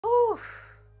Whew.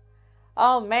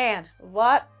 Oh man,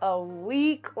 what a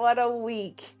week, what a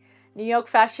week. New York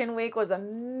Fashion Week was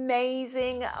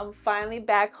amazing. I'm finally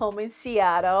back home in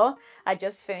Seattle. I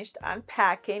just finished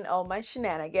unpacking all my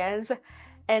shenanigans.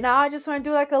 And now I just want to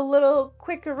do like a little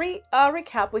quick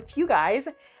recap with you guys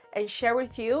and share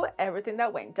with you everything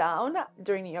that went down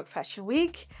during New York Fashion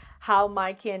Week, how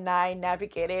Mikey and I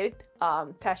navigated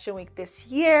Fashion Week this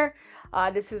year.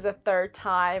 This is the third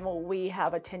time we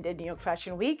have attended New York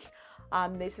Fashion Week.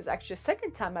 This is actually the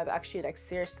second time I've actually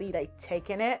seriously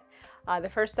taken it. The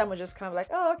first time was just kind of like,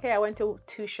 oh, okay, I went to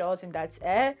 2 shows and that's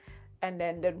it. And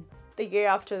then the year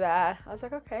after that, I was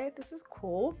like, okay, this is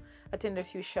cool. Attended a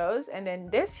few shows. And then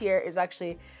this year is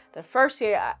actually the first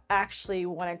year I actually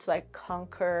wanted to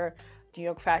conquer New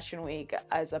York Fashion Week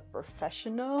as a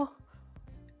professional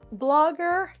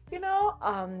blogger, you know?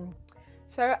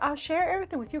 So I'll share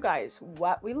everything with you guys,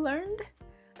 what we learned,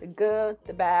 the good,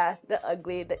 the bad, the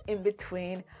ugly, the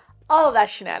in-between, all of that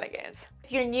shenanigans.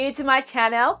 If you're new to my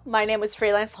channel, my name is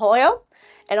Frilancy Hoyle,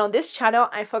 and on this channel,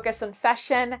 I focus on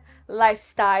fashion,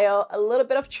 lifestyle, a little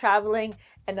bit of traveling,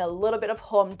 and a little bit of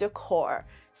home decor.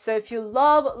 So if you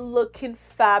love looking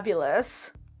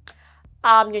fabulous,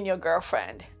 I'm your new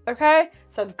girlfriend, okay?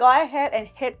 So go ahead and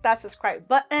hit that subscribe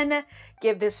button,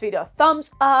 give this video a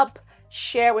thumbs up,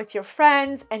 share with your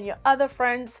friends and your other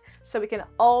friends so we can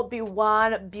all be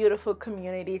one beautiful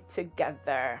community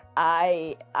together.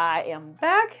 I am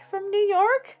back from New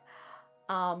York.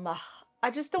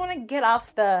 I just don't want to get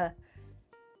off the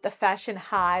fashion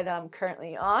high that I'm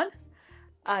currently on.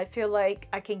 I feel like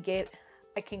I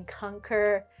can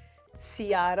conquer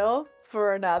Seattle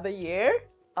for another year.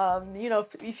 You know,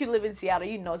 if you live in Seattle,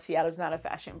 you know Seattle's not a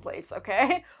fashion place,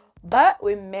 okay? But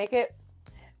we make it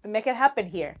happen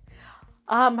here.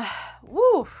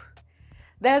 Woo,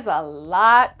 there's a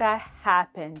lot that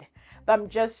happened, but I'm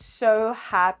just so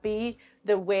happy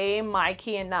the way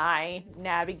Mikey and I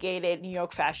navigated New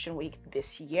York Fashion Week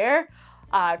this year,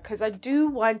 because I do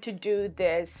want to do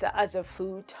this as a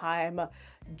full-time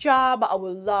job. I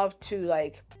would love to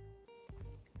I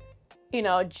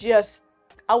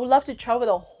would love to travel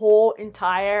the whole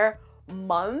entire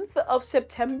month of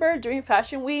September during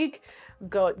Fashion Week.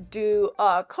 Go do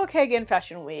Copenhagen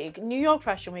Fashion Week, New York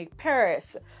Fashion Week,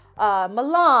 Paris,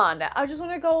 Milan. I just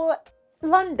want to go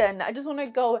London. I just want to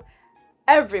go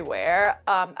everywhere.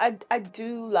 I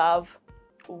do love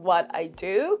what I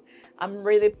do. I'm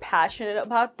really passionate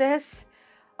about this.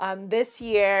 This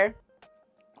year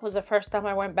was the first time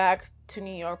I went back to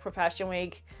New York for Fashion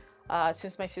Week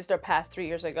since my sister passed 3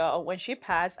 years ago. When she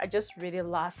passed, I just really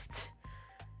lost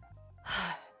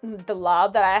the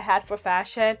love that I had for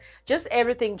fashion, just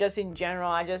everything, just in general.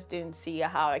 I just didn't see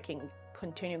how I can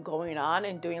continue going on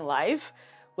and doing life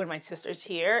when my sister's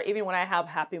here. Even when I have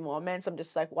happy moments, I'm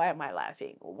just like, why am I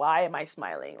laughing? Why am I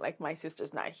smiling? Like, my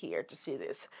sister's not here to see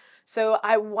this. So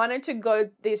I wanted to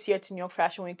go this year to New York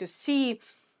Fashion Week to see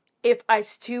if I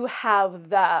still have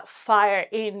that fire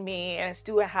in me and I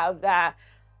still have that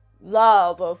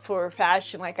love for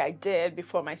fashion like I did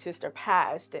before my sister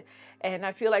passed. And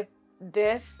I feel like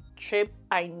this trip,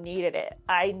 I needed it.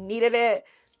 I needed it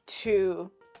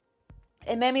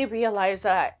it made me realize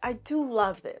that I do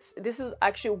love this. This is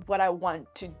actually what I want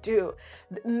to do.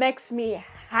 It makes me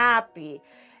happy.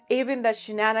 Even the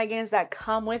shenanigans that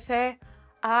come with it,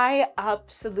 I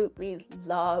absolutely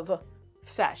love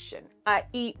fashion. I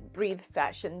eat, breathe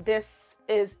fashion. This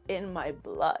is in my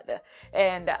blood.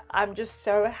 And I'm just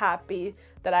so happy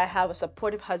that I have a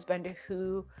supportive husband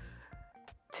who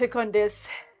took on this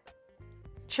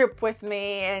trip with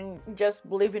me and just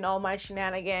believe in all my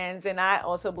shenanigans, and I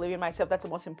also believe in myself. That's the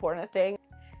most important thing.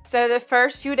 So the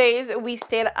first few days we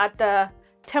stayed at the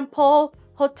Temple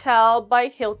Hotel by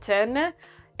Hilton.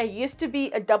 It used to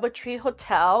be a DoubleTree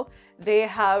hotel. They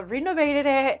have renovated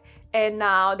it and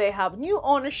now they have new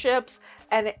ownerships,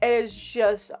 and it is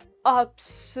just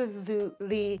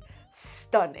absolutely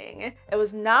stunning. It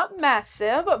was not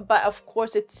massive, but of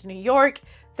course it's New York.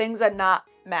 Things are not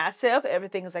massive.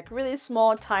 Everything is really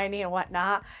small, tiny, and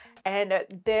whatnot. And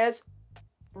this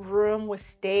room we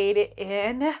stayed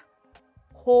in,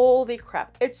 holy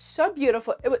crap, it's so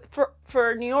beautiful. It was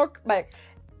for New York,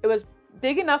 it was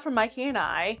big enough for Mikey and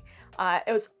I.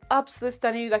 It was absolutely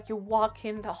stunning. You walk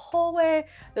in the hallway,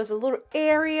 there's a little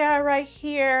area right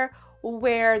here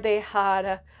where they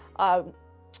had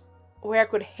where I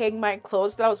could hang my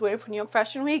clothes that I was wearing for New York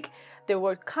Fashion Week. They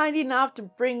were kind enough to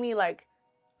bring me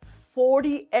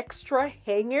 40 extra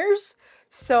hangers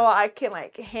so I can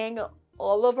hang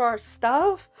all of our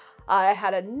stuff. I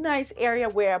had a nice area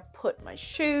where I put my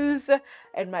shoes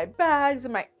and my bags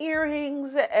and my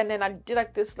earrings, and then I did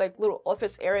like this like little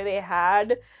office area they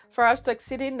had for us to like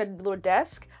sit in, the little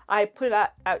desk. I put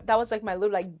that was like my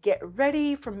little like get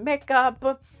ready for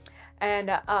makeup and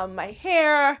my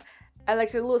hair, and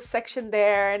like a little section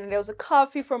there. And there was a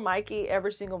coffee for Mikey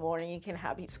every single morning. He can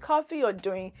have his coffee, or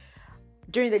during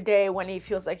the day when he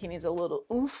feels like he needs a little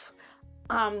oomph.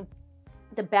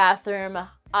 The bathroom,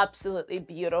 absolutely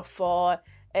beautiful.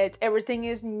 Everything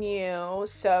is new,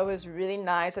 so it was really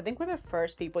nice. I think we're the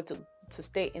first people to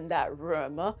stay in that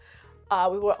room.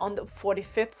 We were on the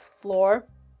 45th floor.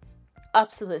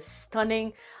 Absolutely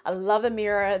stunning. I love the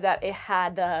mirror that it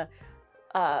had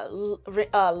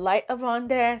light around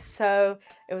there, so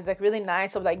it was like really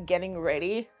nice of like getting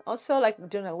ready. Also like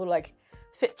doing a little like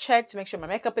fit check to make sure my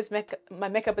makeup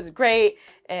is great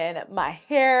and my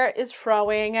hair is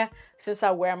frowning since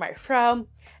I wear my fro.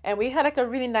 And we had like a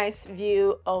really nice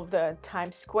view of the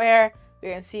Times Square.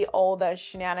 You can see all the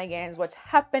shenanigans, what's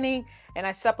happening. And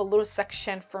I set up a little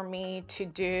section for me to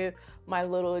do my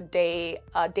little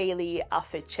daily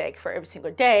outfit check for every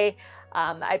single day.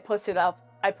 I posted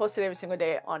every single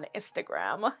day on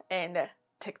Instagram and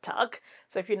TikTok.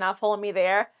 So if you're not following me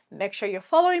there, make sure you're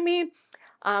following me.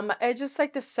 It's just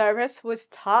like the service was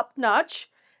top notch.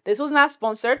 This was not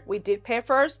sponsored. We did pay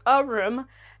for a room,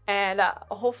 and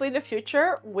hopefully in the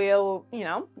future we'll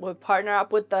partner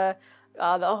up with the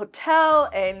hotel,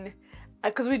 and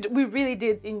because we really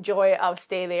did enjoy our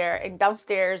stay there. And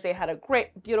downstairs they had a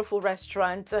great, beautiful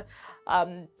restaurant. I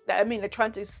mean, they're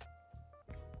trying to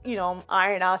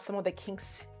iron out some of the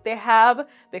kinks they have,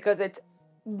 because it's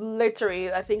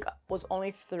literally, I think, was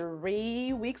only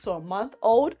 3 weeks or a month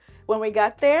old when we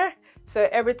got there. So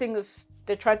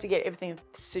they're trying to get everything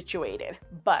situated.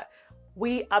 But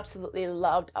we absolutely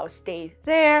loved our stay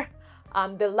there.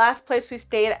 The last place we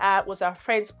stayed at was our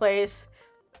friend's place.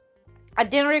 I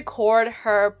didn't record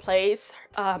her place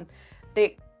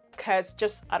because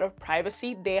just out of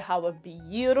privacy, they have a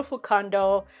beautiful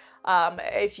condo.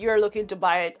 If you're looking to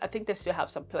buy it, I think they still have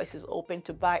some places open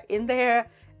to buy in there.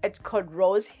 It's called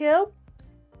Rose Hill.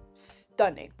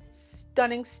 Stunning,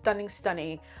 stunning, stunning,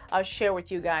 stunning. I'll share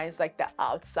with you guys like the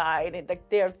outside and like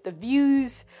the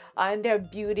views and their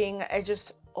beauty. I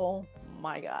just, oh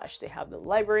my gosh, they have the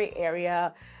library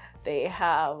area. They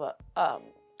have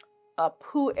a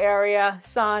pool area,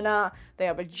 sauna. They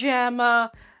have a gym.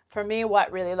 For me,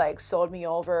 what really like sold me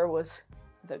over was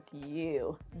the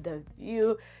view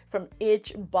from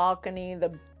each balcony,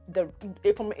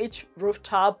 from each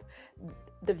rooftop.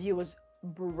 The view was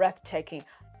breathtaking.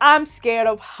 I'm scared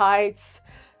of heights,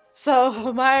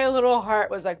 so my little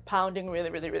heart was like pounding really,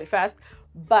 really, really fast.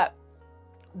 But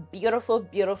beautiful,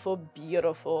 beautiful,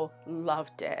 beautiful.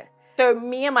 Loved it. So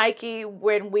me and Mikey,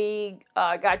 when we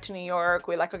got to New York,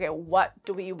 we're like, okay, what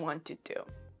do we want to do?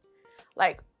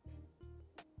 Like,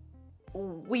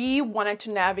 we wanted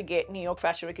to navigate New York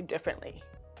Fashion Week differently.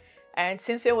 And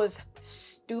since it was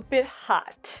stupid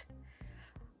hot,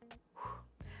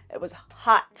 it was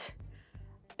hot.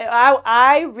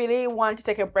 I really wanted to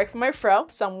take a break from my fro,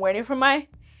 so I'm waiting for my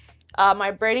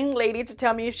braiding lady to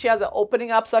tell me if she has an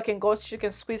opening up so she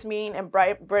can squeeze me in and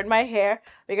braid my hair,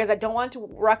 because I don't want to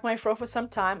rock my fro for some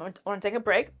time. I want to take a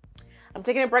break. I'm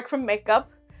taking a break from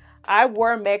makeup. I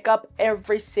wore makeup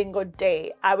every single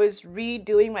day. I was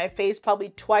redoing my face probably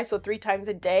 2 or 3 times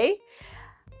a day.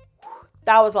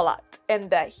 That was a lot. And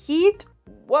the heat,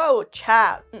 whoa,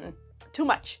 child, too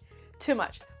much.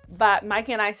 But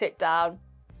Mikey and I sat down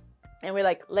and we're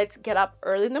like, let's get up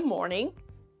early in the morning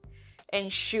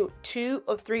and shoot 2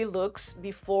 or 3 looks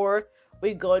before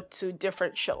we go to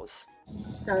different shows.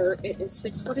 So it is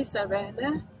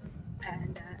 6:47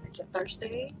 and it's a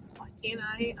Thursday. Mikey and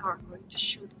I are going to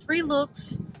shoot 3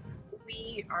 looks.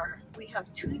 We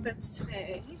have 2 events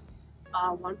today,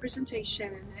 1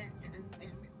 presentation, and we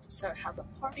also have a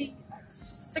party at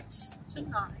 6 to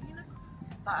 9.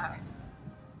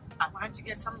 I wanted to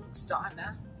get some looks done,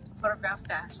 photograph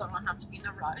that so I don't have to be in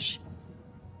a rush.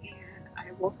 And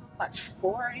I woke up at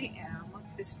 4 a.m.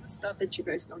 This is the stuff that you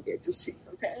guys don't get to see,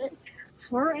 okay?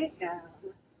 4 a.m.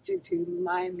 to do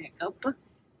my makeup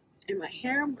and my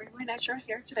hair. I'm wearing my natural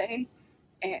hair today.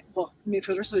 And, well, I mean,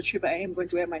 for the rest of the trip, I am going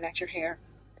to wear my natural hair.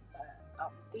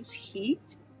 This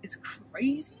heat is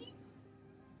crazy.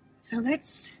 So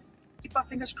let's keep our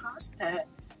fingers crossed that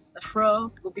the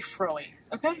fro will be froing,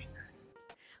 okay?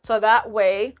 So that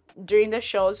way, during the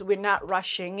shows, we're not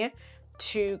rushing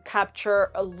to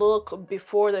capture a look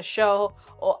before the show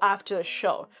or after the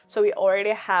show. So we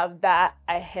already have that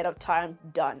ahead of time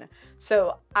done.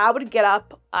 So I would get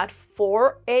up at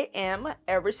 4 a.m.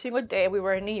 every single day we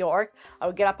were in New York. I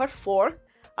would get up at 4.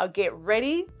 I'll get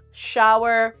ready,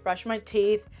 shower, brush my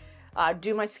teeth,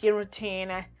 do my skin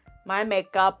routine, my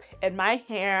makeup and my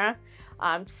hair,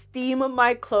 steam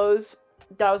my clothes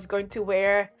that I was going to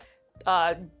wear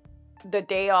the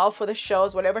day off for the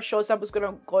shows. Whatever shows I was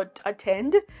gonna go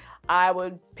attend, I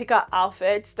would pick out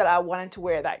outfits that I wanted to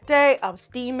wear that day. I'll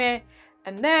steam it,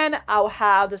 and then I'll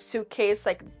have the suitcase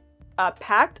like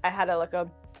packed. I had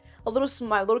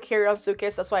my little carry-on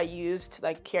suitcase. That's what I used to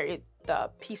like carry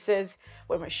the pieces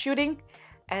when we're shooting.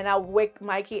 And I'll wake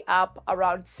Mikey up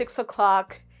around 6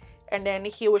 o'clock, and then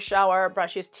he will shower,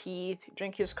 brush his teeth,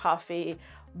 drink his coffee.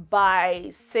 By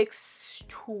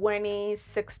 6:20,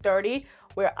 6:30,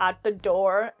 we're at the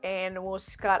door, and we'll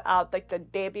scout out like the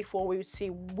day before. We see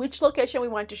which location we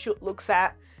want to shoot looks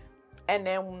at, and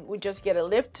then we just get a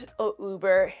Lyft or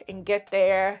Uber and get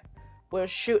there. We'll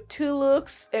shoot 2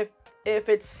 looks. If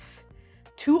it's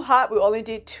too hot, we only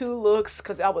did 2 looks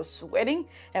because I was sweating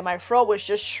and my fro was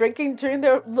just shrinking during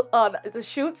the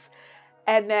shoots.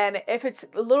 And then if it's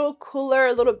a little cooler,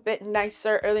 a little bit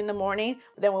nicer early in the morning,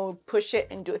 then we'll push it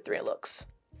and do 3 looks.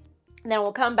 And then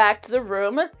we'll come back to the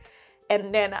room,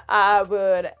 and then I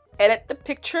would edit the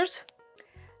pictures,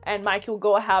 and Mikey will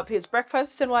go have his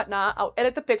breakfast and whatnot. I'll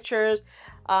edit the pictures,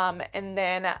 and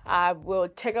then I will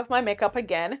take off my makeup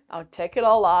again. I'll take it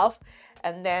all off,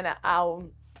 and then I'll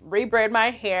rebraid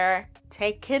my hair,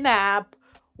 take a nap,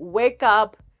 wake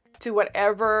up to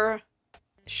whatever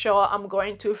show I'm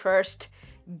going to first,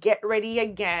 get ready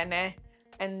again,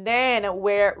 and then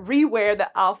rewear the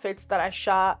outfits that I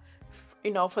shot,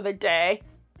 for the day.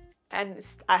 And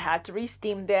I had to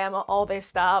re-steam them, all this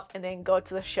stuff, and then go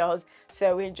to the shows.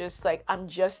 So we're just like, I'm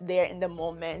just there in the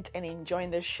moment and enjoying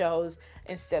the shows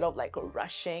instead of like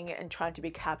rushing and trying to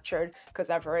be captured, because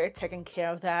I've already taken care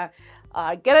of that.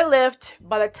 Get a lift.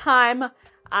 By the time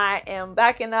I am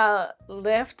back in a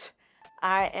lift,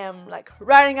 I am like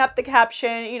writing up the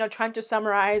caption, trying to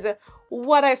summarize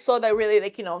what I saw that really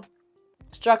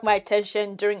struck my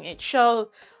attention during each show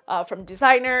from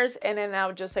designers. And then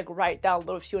I'll just like write down a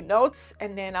little few notes,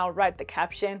 and then I'll write the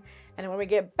caption. And then when we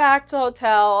get back to the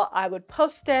hotel, I would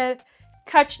post it,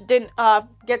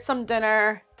 get some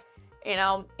dinner,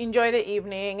 enjoy the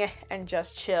evening and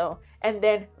just chill, and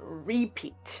then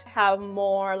repeat. Have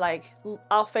more like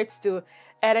outfits to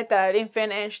edit that I didn't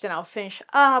finish, then I'll finish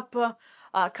up,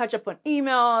 catch up on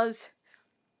emails,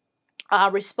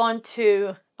 respond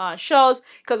to shows,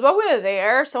 because while we were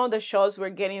there, some of the shows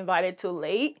were getting invited to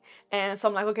late, and so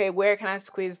I'm like, okay, where can I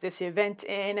squeeze this event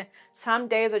in? Some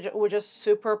days were just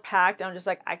super packed, and I'm just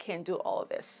like, I can't do all of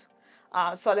this.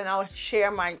 So then I'll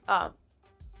share my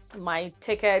my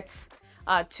tickets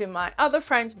to my other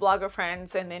friends, blogger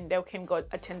friends, and then they can go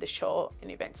attend the show and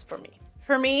events for me.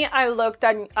 For me, I look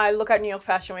at New York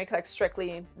Fashion Week like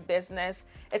strictly business.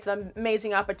 It's an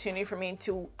amazing opportunity for me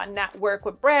to network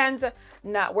with brands,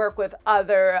 network with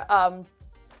other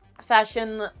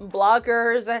fashion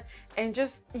bloggers, and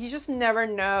you just never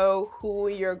know who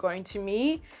you're going to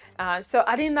meet. So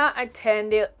I did not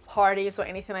attend parties or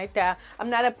anything like that. I'm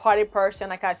not a party person,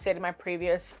 like I said in my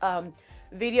previous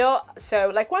video.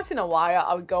 So like once in a while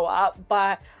I would go out,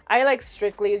 but I like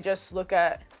strictly just look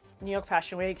at New York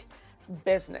Fashion Week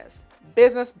business. When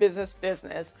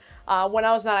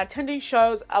I was not attending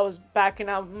shows, I was back in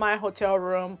my hotel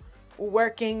room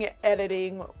working,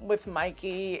 editing with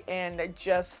Mikey, and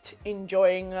just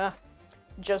enjoying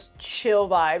just chill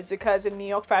vibes, because in New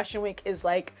York Fashion Week is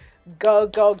like go,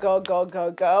 go, go, go,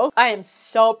 go, go. I am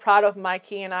so proud of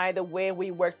Mikey and I, the way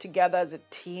we work together as a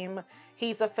team.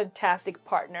 He's a fantastic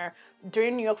partner.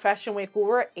 During New York Fashion Week, we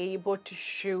were able to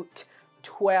shoot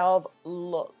 12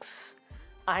 looks.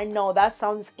 I know that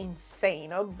sounds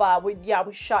insane, but we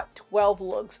shot 12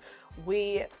 looks.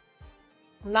 We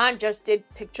not just did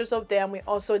pictures of them, we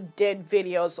also did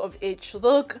videos of each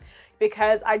look,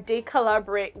 because I did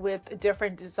collaborate with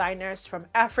different designers from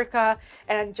Africa,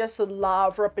 and I just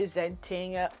love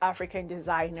representing African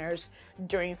designers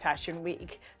during Fashion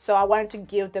Week. So I wanted to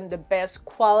give them the best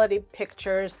quality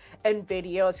pictures and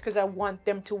videos, because I want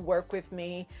them to work with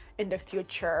me in the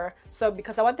future. So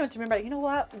because I want them to remember, you know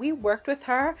what, we worked with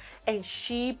her and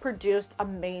she produced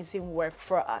amazing work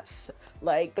for us,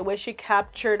 like the way she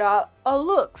captured our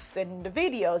looks and the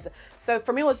videos. So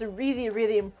for me, it was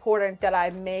really important that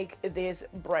I make these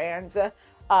brands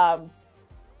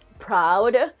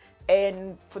proud,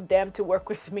 and for them to work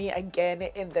with me again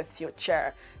in the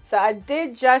future. So I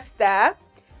did just that.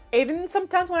 Even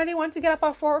sometimes when I didn't want to get up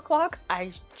at 4 o'clock,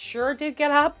 I sure did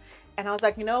get up. And I was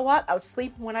like, you know what? I'll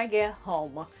sleep when I get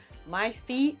home. My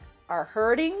feet are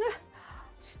hurting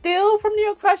still from New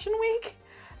York Fashion Week.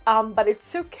 But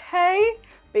it's okay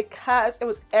because it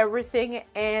was everything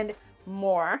and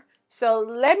more. So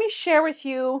let me share with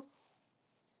you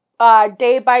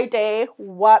day by day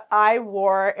what I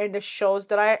wore in the shows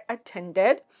that I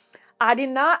attended. I did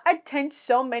not attend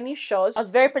so many shows. I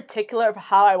was very particular of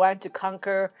how I wanted to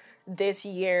conquer this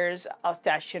year's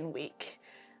fashion week.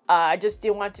 I just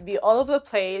didn't want to be all over the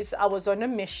place. I was on a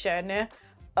mission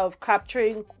of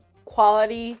capturing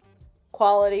quality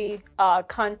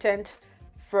content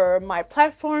for my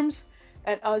platforms,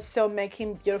 and also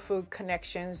making beautiful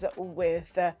connections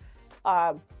with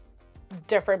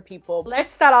different people.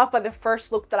 Let's start off by the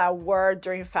first look that I wore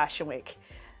during Fashion Week.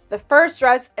 The first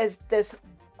dress is this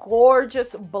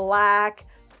gorgeous black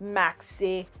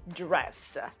maxi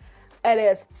dress. It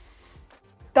is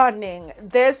stunning.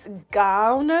 This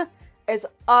gown is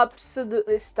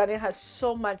absolutely stunning. It has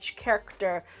so much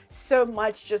character, so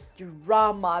much just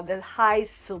drama. The high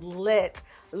slit,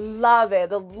 love it.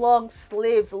 The long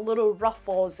sleeves, the little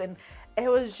ruffles, and it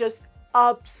was just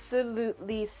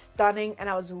absolutely stunning. And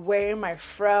I was wearing my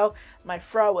fro. My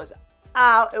fro was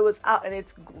out. It was out in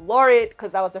its glory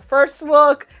because that was the first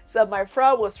look. So my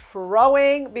fro was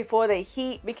throwing before the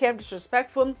heat became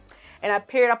disrespectful. And I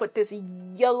paired up with this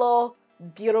yellow,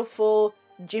 beautiful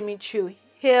Jimmy Choo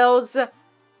heels.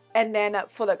 And then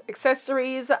for the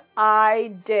accessories,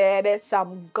 I did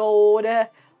some gold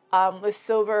with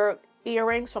silver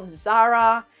earrings from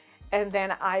Zara. And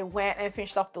then I went and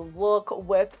finished off the look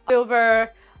with a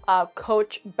silver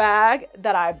Coach bag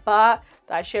that I bought,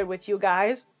 that I shared with you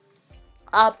guys.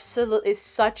 Absolutely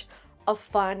such a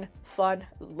fun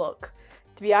look.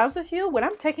 To be honest with you, when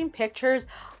I'm taking pictures,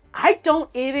 I don't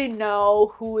even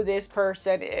know who this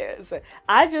person is.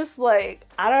 I just like,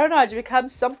 I don't know, I just become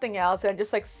something else, and I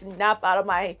just like snap out of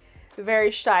my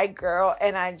very shy girl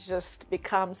and I just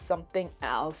become something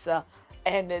else.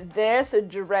 And this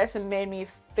dress made me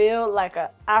feel like an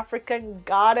African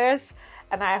goddess,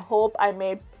 and I hope I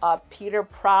made Peter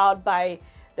proud by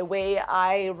the way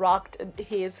I rocked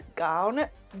his gown.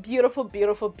 Beautiful,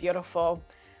 beautiful, beautiful.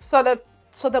 So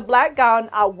the black gown,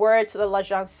 I wore it to the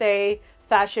L'Agence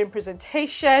fashion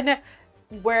presentation,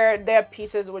 where their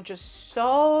pieces were just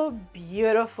so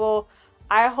beautiful.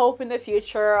 I hope in the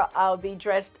future I'll be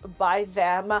dressed by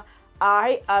them.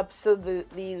 I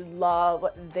absolutely love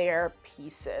their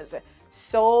pieces.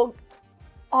 So,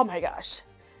 oh my gosh,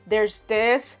 there's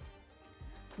this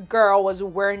girl was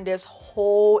wearing this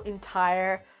whole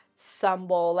entire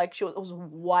ensemble, like she was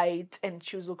white and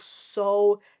she looked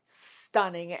so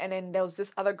stunning. And then there was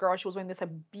this other girl, she was wearing this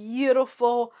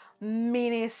beautiful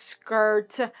mini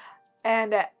skirt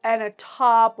and a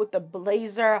top with a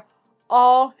blazer.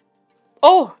 Oh,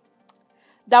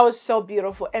 that was so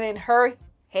beautiful. And then her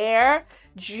hair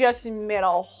just made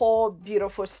a whole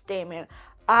beautiful statement.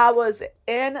 I was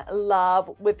in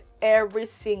love with every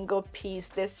single piece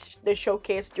they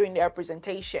showcased during their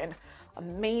presentation.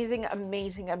 Amazing,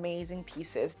 amazing, amazing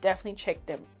pieces. Definitely check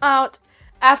them out.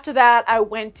 After that, I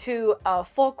went to a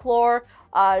folklore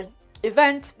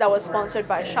event that was sponsored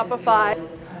by Shopify. Kind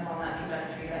of on that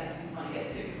trajectory that you want to get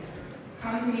to.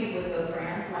 Come to me with those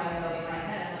brands, so I know in my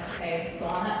head, like, okay, so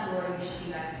on that floor you should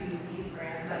be next to these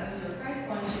brands. That means your price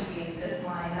point should be in this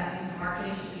line. That means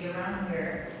marketing should be around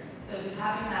here. So just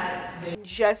having that,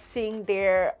 just seeing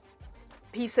their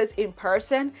pieces in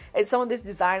person, and some of these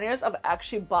designers have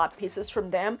actually bought pieces from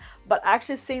them, but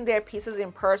actually seeing their pieces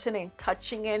in person and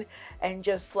touching it and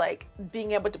just like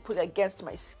being able to put it against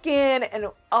my skin, and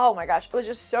oh my gosh, it was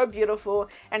just so beautiful.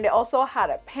 And they also had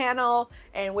a panel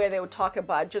and where they would talk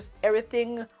about just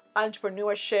everything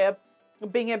entrepreneurship,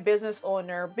 being a business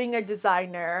owner, being a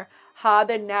designer, how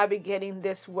they're navigating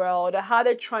this world, how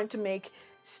they're trying to make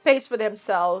space for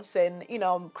themselves, and you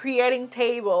know, creating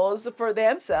tables for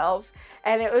themselves.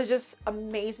 And it was just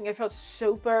amazing. I felt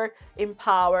super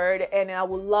empowered, and I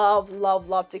would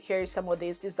love to carry some of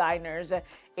these designers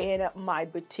in my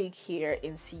boutique here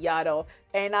in Seattle.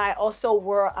 And I also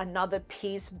wore another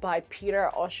piece by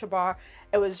Peter Oshabar.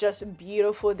 It was just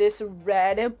beautiful. This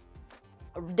red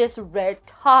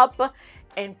top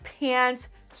and pants,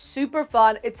 super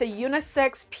fun. It's a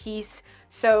unisex piece,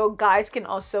 so guys can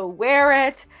also wear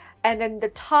it. And then the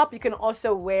top you can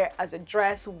also wear as a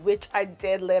dress, which I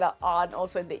did later on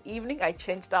also in the evening. I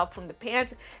changed out from the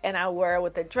pants and I wear it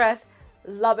with the dress.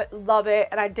 Love it, love it.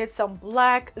 And I did some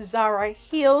black Zara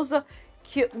heels,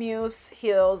 cute muse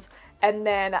heels. And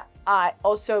then I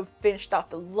also finished off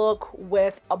the look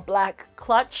with a black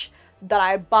clutch that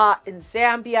I bought in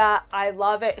Zambia. I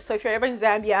love it. So if you're ever in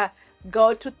Zambia,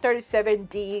 go to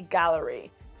 37D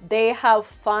Gallery. They have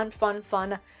fun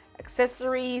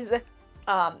accessories.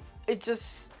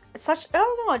 It's such, I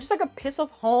don't know, just like a piece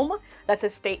of home that's a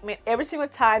statement. Every single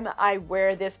time I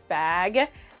wear this bag,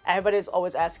 everybody's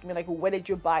always asking me like, where did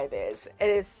you buy this? It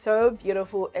is so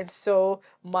beautiful and so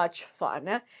much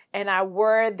fun. And I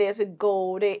wear these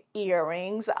gold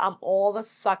earrings. I'm a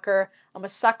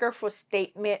sucker for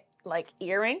statement like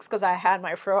earrings because I had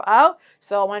my fro out.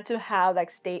 So I want to have like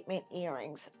statement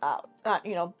earrings out.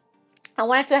 I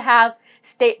wanted to have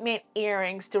statement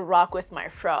earrings to rock with my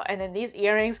fro. And then these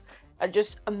earrings are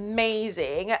just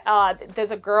amazing.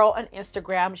 There's a girl on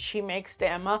Instagram. She makes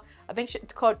them. I think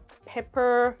it's called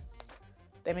Pepper.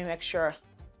 Let me make sure.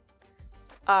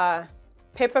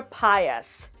 Pepper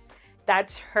Pious.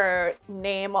 That's her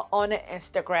name on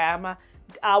Instagram.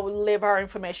 I will leave her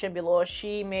information below.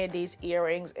 She made these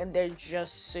earrings and they're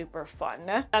just super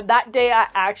fun. And that day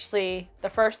the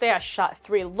first day I shot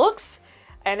 3 looks.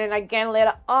 And then again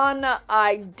later on,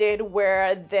 I did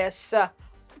wear this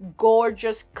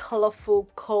gorgeous colorful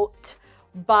coat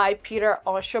by Peter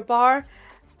Oshabar.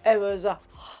 It was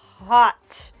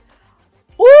hot.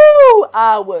 Woo!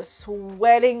 I was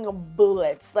sweating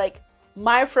bullets. Like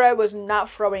my fro was not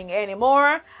throwing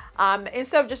anymore.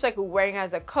 Instead of just like wearing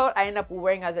as a coat, I ended up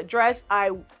wearing as a dress.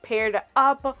 I paired it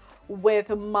up with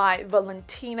my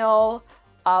Valentino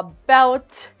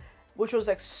belt, which was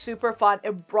like super fun.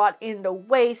 It brought in the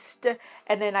waist,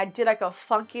 and then I did like a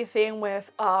funky thing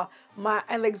with my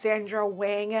Alexandra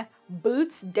Wang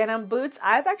boots, denim boots.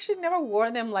 I've actually never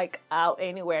worn them like out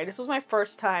anywhere. This was my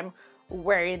first time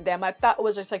wearing them. I thought it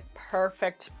was just like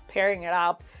perfect pairing it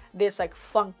up. This like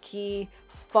funky,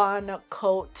 fun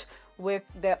coat with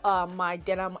the my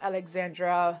denim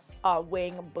Alexandra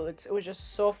Wing boots. It was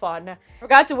just so fun.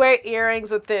 Forgot to wear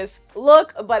earrings with this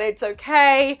look, but it's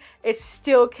okay. It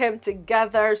still came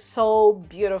together so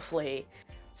beautifully.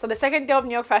 So the second day of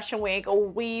New York Fashion Week,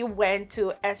 we went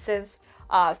to Essence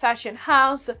Fashion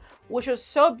House, which was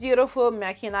so beautiful.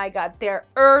 Mackie and I got there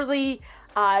early.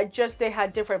 They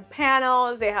had different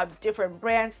panels, they have different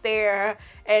brands there,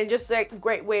 and just like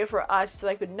great way for us to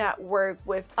like network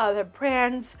with other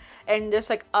brands and just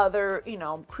like other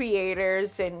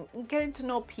creators and getting to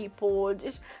know people.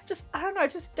 Just I don't know,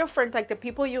 it's just different, like the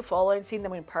people you follow and seeing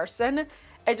them in person.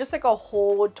 It's just like a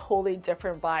whole totally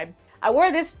different vibe. I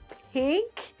wore this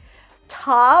pink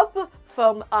top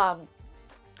from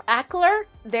Ackler,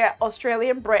 their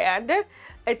Australian brand.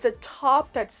 It's a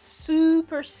top that's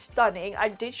super stunning. I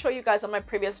did show you guys on my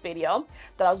previous video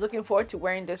that I was looking forward to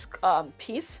wearing this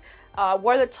piece.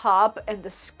 Wore the top and the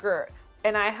skirt,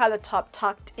 and I had the top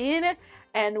tucked in.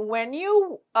 And when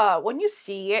you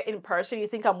see it in person, you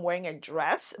think I'm wearing a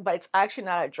dress, but it's actually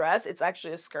not a dress. It's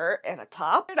actually a skirt and a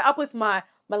top. I paired it up with my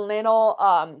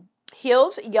Milano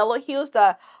heels, yellow heels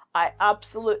that I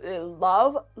absolutely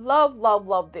love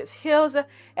these heels,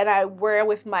 and I wear it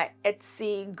with my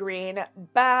Etsy green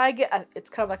bag. It's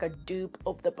kind of like a dupe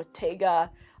of the Bottega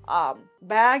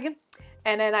bag.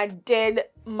 And then I did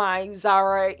my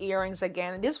Zara earrings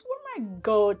again. These were my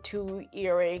go-to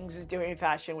earrings during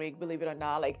Fashion Week, believe it or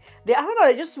not. Like I don't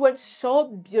know, they just went so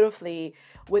beautifully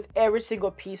with every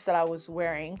single piece that I was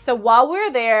wearing. So while we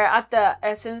were there at the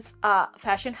Essence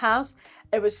Fashion House,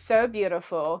 it was so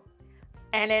beautiful.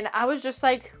 And then I was just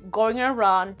like going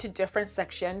around to different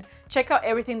sections, check out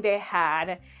everything they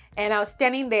had. And I was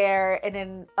standing there, and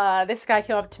then this guy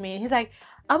came up to me and he's like,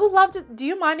 I would love to, do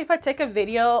you mind if I take a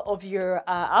video of your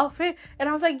outfit? And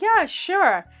I was like, yeah,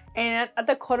 sure. And at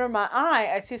the corner of my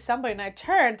eye, I see somebody and I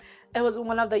turn. It was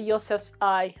one of the Yosef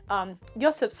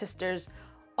sisters.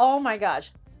 Oh my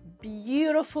gosh.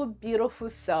 Beautiful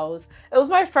souls. It was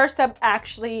my first time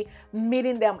actually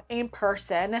meeting them in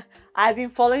person. I've been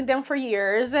following them for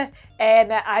years,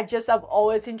 and I've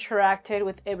always interacted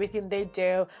with everything they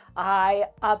do. I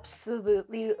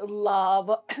absolutely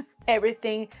love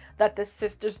everything that the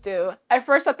sisters do. At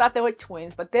first I thought they were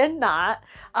twins, but they're not.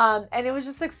 And it was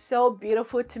just like so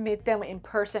beautiful to meet them in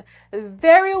person.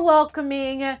 Very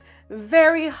welcoming,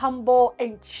 very humble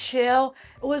and chill.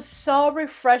 It was so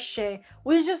refreshing.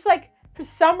 We just like, for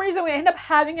some reason, we ended up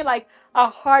having like a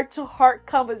heart-to-heart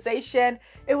conversation.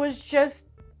 It was just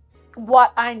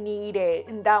what I needed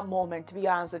in that moment, to be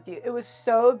honest with you. It was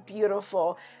so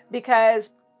beautiful,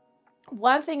 because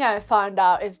one thing I found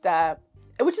out is that,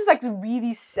 which is like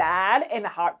really sad and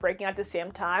heartbreaking at the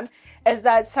same time, is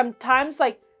that sometimes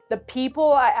like the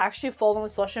people I actually follow on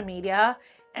social media,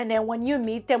 and then when you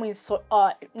meet them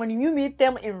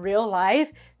in real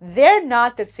life, they're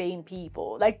not the same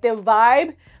people. Like the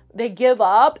vibe, they give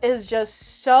up is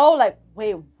just so like,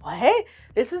 wait, what?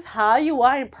 This is how you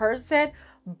are in person?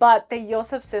 But the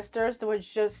Joseph sisters, they were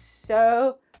just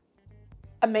so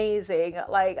amazing.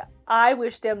 Like, I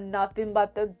wish them nothing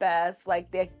but the best.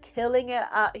 Like, they're killing it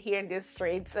out here in these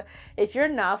streets. If you're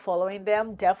not following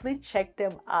them, definitely check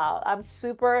them out. I'm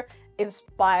super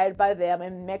inspired by them.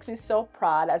 It makes me so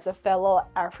proud as a fellow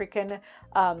African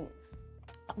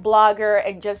blogger,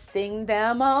 and just seeing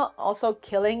them also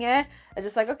killing it. It's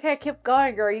just like, okay, keep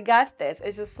going, girl, you got this.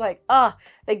 It's just like,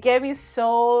 they gave me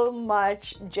so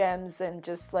much gems and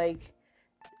just like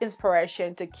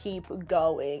inspiration to keep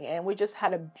going. And we just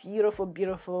had a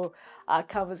beautiful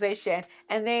conversation,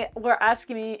 and they were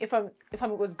asking me if I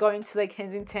was going to the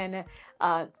Kensington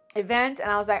event, and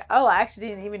I was like, oh, I actually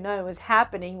didn't even know it was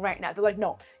happening right now. They're like,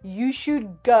 no, you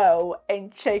should go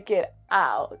and check it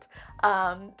out.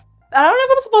 I don't know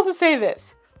if I'm supposed to say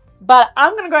this, but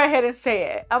I'm gonna go ahead and say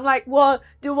it. I'm like, well,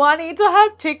 do I need to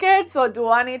have tickets, or do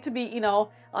I need to be,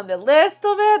 on the list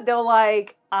of it? They're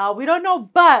like, we don't know,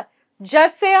 but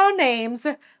just say our names,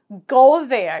 go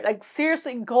there. Like,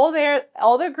 seriously, go there.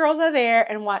 All the girls are there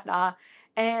and whatnot.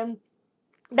 And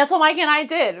that's what Mike and I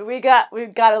did. We got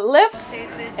a lift,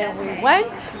 and we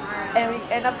went, and we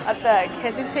ended up at the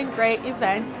Kensington Gray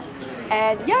event.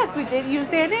 And yes, we did use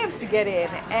their names to get in.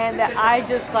 And I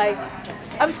just like,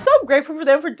 I'm so grateful for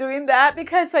them for doing that,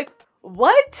 because like,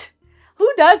 what? Who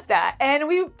does that? And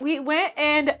we went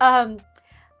and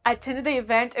attended the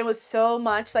event. It was so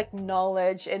much like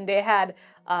knowledge, and they had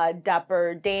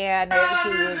Dapper Dan, who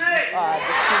was the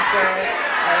speaker,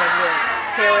 and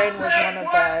Karen was one of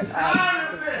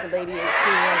the ladies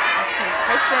who was asking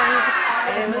questions,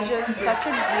 and it was just such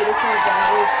a beautiful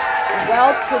event. It was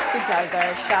well put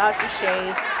together. Shout out to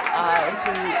Shay,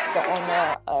 who's the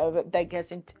owner of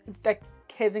the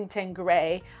Kensington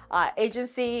Gray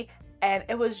agency, and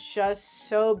it was just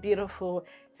so beautiful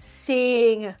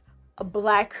seeing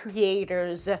Black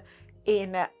creators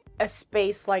in a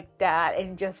space like that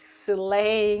and just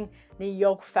slaying New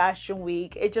York Fashion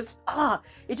Week. It just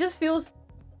feels,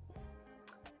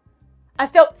 I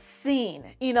felt seen,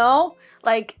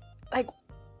 like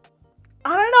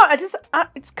I don't know.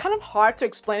 It's kind of hard to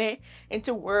explain it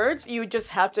into words. You just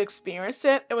have to experience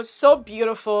it. It was so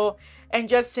beautiful, and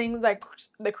just seeing like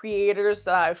the creators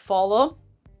that I follow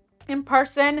in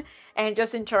person and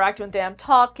just interacting with them,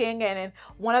 talking. And then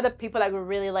one of the people that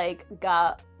really like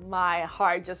got my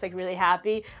heart just like really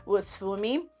happy was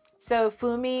Fumi. So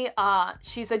Fumi,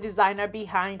 she's a designer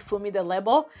behind Fumi the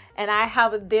label, and I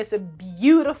have this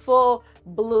beautiful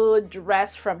blue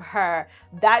dress from her.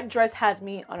 That dress has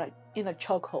me in a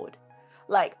chokehold.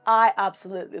 Like, I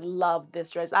absolutely love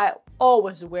this dress. I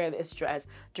always wear this dress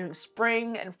during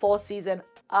spring and fall season.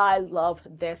 I love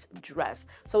this dress.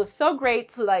 So it's so great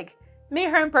to like meet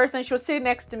her in person. She was sitting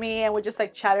next to me, and we just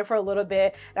like chatted for a little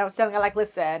bit, and I was telling her like,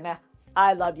 listen,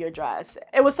 I love your dress.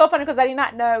 It was so funny because I did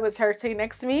not know it was her sitting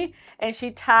next to me, and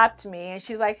she tapped me and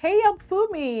she's like, hey, I'm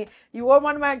Fumi. You wore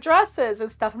one of my dresses and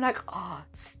stuff. I'm like, oh,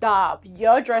 stop.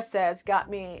 Your dresses got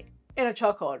me in a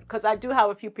chokehold, because I do have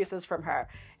a few pieces from her,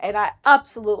 and I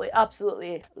absolutely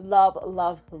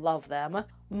love them.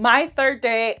 My third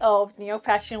day of New York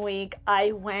Fashion Week,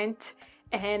 I went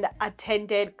and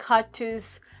attended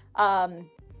Katu's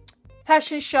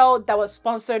fashion show that was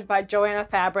sponsored by Joanna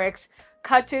Fabrics.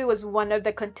 Katu was one of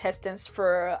the contestants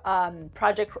for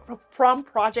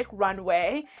Project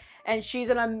Runway, and she's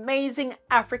an amazing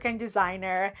African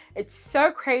designer. It's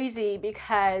so crazy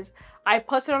because I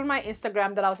posted on my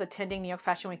Instagram that I was attending New York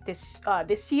Fashion Week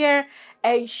this year,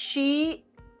 and she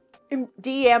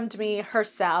DM'd me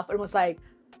herself and was like,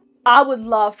 I would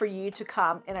love for you to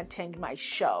come and attend my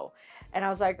show. And I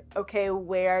was like, okay,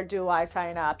 where do I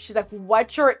sign up? She's like,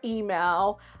 what's your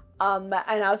email? And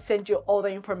I'll send you all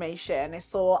the information. And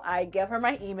so I gave her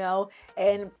my email,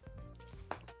 and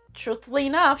truthfully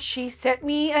enough, she sent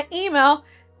me an email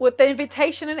with the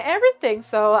invitation and everything.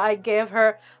 So I gave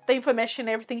her the information,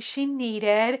 everything she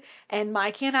needed, and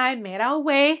Mikey and I made our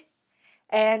way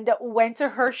and went to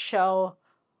her show.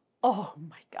 Oh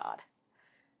my God.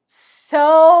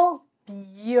 So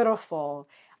beautiful.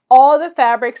 All the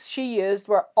fabrics she used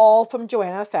were all from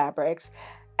Joanna Fabrics.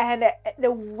 And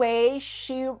the way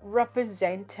she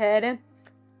represented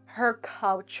her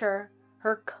culture,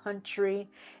 her country,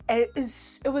 and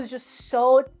it was just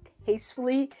so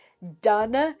tastefully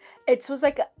done. It was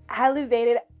like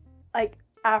elevated, like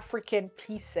African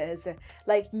pieces.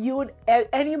 Like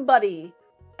any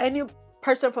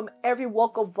person from every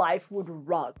walk of life would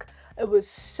rock. It was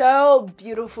so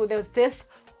beautiful. There was this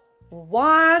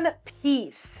one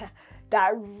piece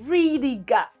that really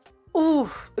got Ooh,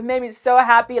 it made me so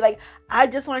happy. Like, I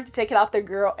just wanted to take it off the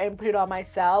girl and put it on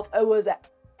myself. It was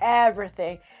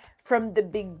everything from the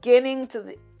beginning to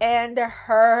the end.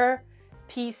 Her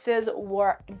pieces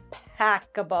were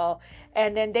impeccable,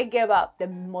 and then they gave up the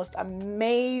most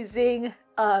amazing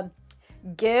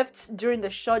gifts during the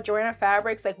show. Joanna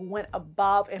Fabrics like went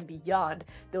above and beyond.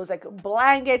 There was like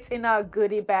blankets in our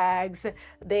goodie bags.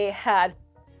 They had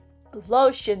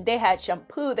lotion, they had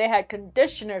shampoo, they had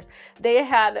conditioners, they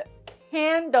had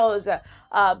candles,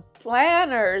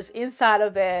 planners inside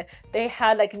of it. They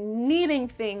had like knitting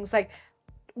things. Like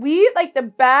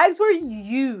the bags were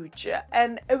huge,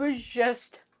 and it was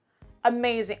just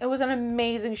amazing. It was an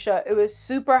amazing show. It was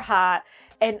super hot,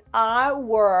 and I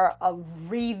wore a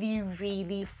really,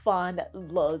 really fun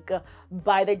look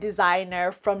by the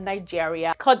designer from Nigeria.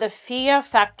 It's called the Fia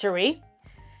Factory,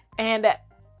 and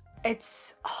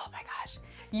it's, oh my gosh.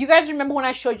 You guys remember when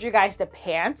I showed you guys the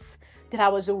pants that I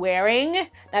was wearing? And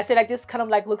I said like this kind of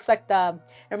like looks like it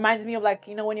reminds me of like,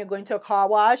 you know, when you're going to a car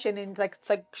wash and then it's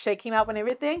like shaking up and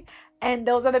everything. And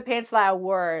those are the pants that I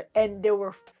wore, and they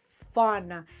were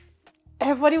fun.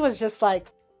 Everybody was just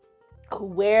like,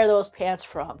 where are those pants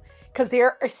from? Because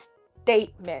they're a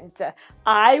statement.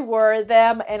 I wore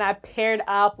them and I paired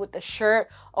up with the shirt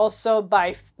also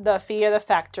by the Fia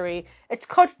Factory. It's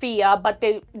called Fia, but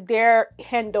their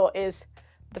handle is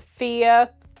the Fia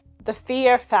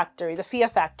Factory.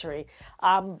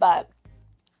 But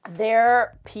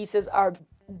their pieces are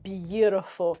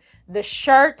beautiful. The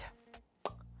shirt,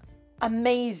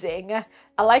 amazing.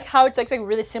 I like how it's like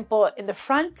really simple in the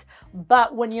front,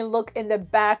 but when you look in the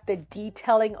back, the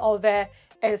detailing of it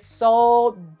is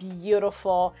so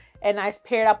beautiful. And I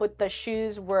paired up with the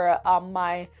shoes were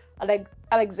my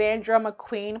Alexandra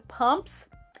McQueen pumps.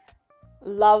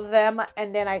 Love them.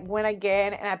 And then I went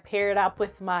again and I paired up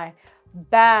with my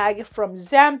bag from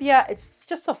Zambia. It's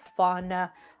just a fun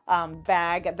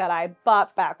bag that I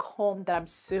bought back home that I'm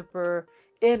super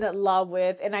in love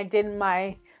with. And I did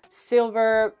my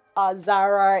silver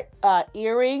Zara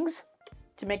earrings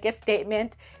to make a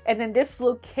statement. And then this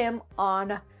look came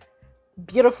on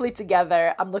beautifully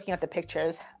together. I'm looking at the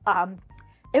pictures.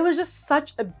 It was just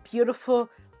such a beautiful,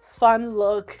 fun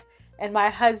look. And my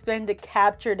husband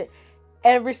captured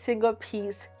every single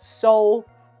piece so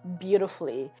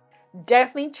beautifully.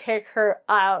 Definitely check her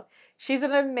out. She's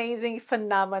an amazing,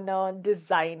 phenomenal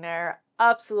designer.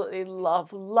 Absolutely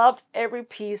loved every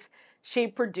piece she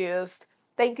produced.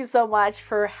 Thank you so much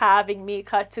for having me,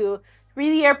 Katu.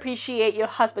 Really appreciate your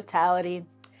hospitality.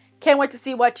 Can't wait to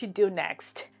see what you do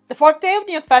next. The fourth day of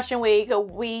New York Fashion Week,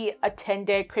 we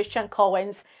attended Christian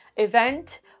Cohen's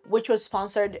event, which was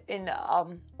sponsored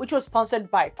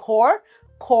by Core.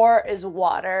 Core is a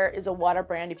water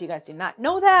brand, if you guys did not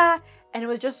know that. And it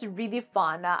was just really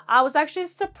fun. I was actually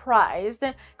surprised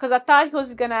because I thought he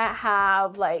was gonna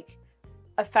have like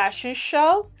a fashion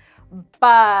show,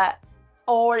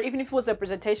 or even if it was a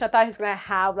presentation, I thought he was gonna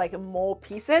have like more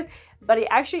pieces. But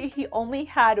he only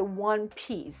had one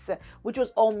piece, which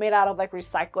was all made out of like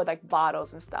recycled like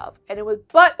bottles and stuff. And it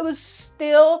was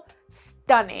still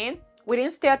stunning. We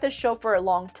didn't stay at the show for a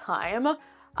long time,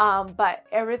 but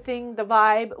everything, the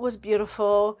vibe was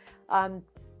beautiful.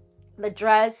 The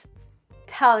dress,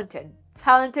 talented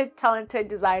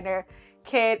designer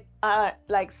kid.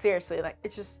 Like seriously, like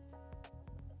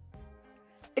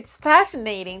it's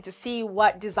fascinating to see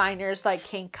what designers like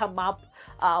can come up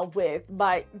with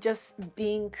by just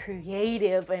being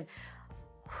creative. And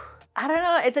I don't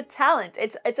know, it's a talent.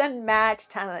 It's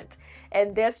unmatched talent.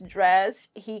 And this dress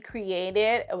he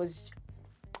created, it was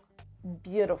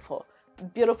beautiful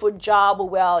job,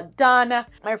 well done.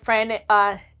 My friend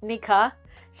Nika,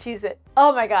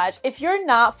 oh my gosh, if you're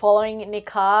not following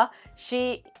Nika,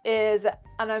 she is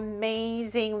an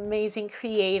amazing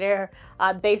creator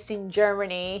based in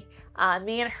Germany.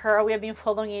 Me and her, we have been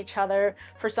following each other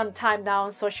for some time now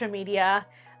on social media,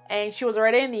 and she was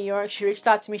already in New York. She reached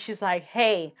out to me. She's like,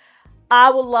 hey, I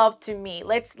would love to meet.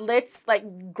 Let's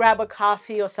like grab a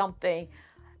coffee or something.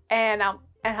 And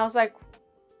I was like,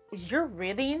 you're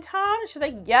really in town? She's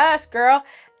like, yes, girl.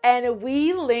 And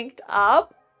we linked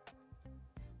up,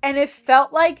 and it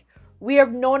felt like we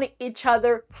have known each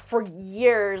other for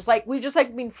years. Like we just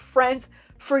like been friends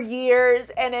for years.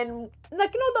 And then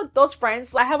like, you know, those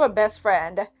friends, I have a best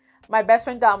friend, my best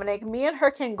friend Dominic. Me and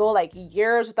her can go like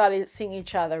years without seeing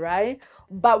each other, right?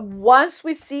 But once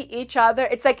we see each other,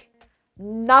 it's like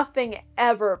nothing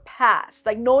ever passed.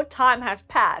 Like no time has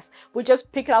passed. We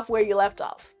just pick it up where you left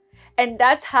off. And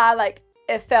that's how like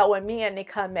it felt when me and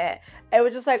Nika met. It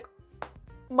was just like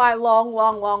my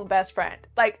long best friend.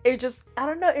 Like it just, I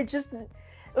don't know, it just,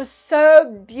 It was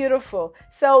so beautiful.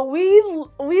 So we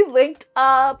linked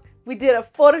up. We did a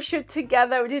photo shoot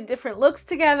together. We did different looks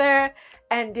together,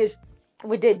 and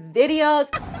we did videos.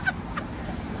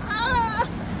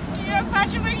 You're a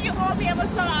fashion week. You owe me a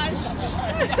massage.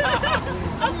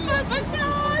 A foot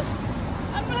massage.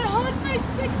 I'm gonna hold my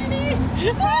dignity.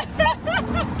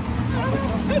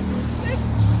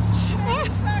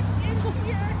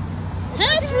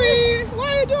 Henry, what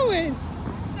are you doing?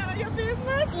 None of your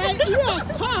business. Like, you are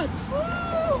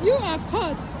caught. You are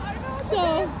caught.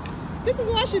 So this is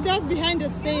what she does behind the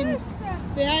scenes.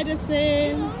 Behind the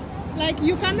scene. Like,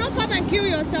 you cannot come and kill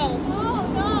yourself.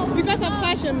 Oh, no. Because of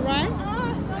fashion, right?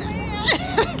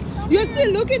 No, you're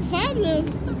still looking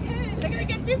fabulous. It's okay. They're gonna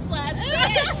get these flats.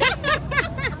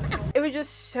 It was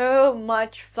just so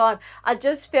much fun. I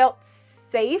just felt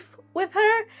safe with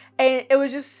her, and it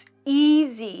was just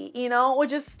easy, you know. It was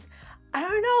just, I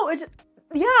don't know. It just,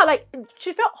 yeah, like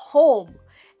she felt home,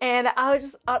 and I was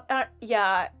just,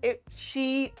 yeah.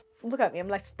 She look at me. I'm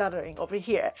like stuttering over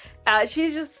here.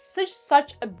 She's just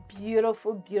such a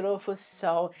beautiful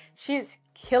soul. She's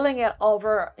killing it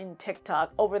over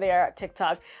there at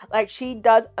TikTok. Like, she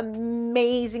does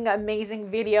amazing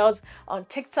videos on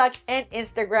TikTok and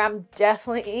Instagram.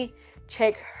 Definitely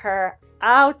check her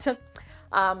out.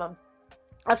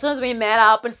 As soon as we met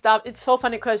up and stuff, it's so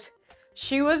funny because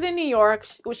she was in New York.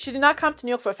 She did not come to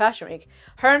New York for Fashion Week.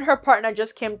 Her and her partner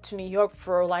just came to New York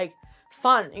for like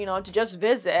fun, you know, to just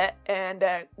visit and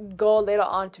go later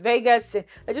on to Vegas.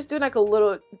 They're just doing like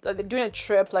they're doing a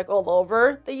trip like all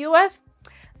over the US.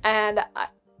 And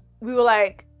we were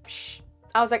like,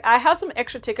 I was like, I have some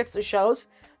extra tickets to shows.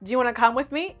 Do you want to come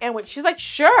with me? And she's like,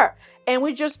 sure. And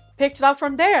we just picked it up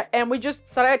from there. And we just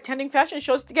started attending fashion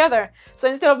shows together. So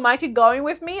instead of Mikey going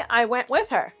with me, I went with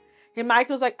her. And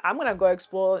Mikey was like, I'm going to go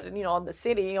explore, you know, the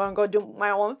city. I'm going to go do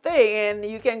my own thing. And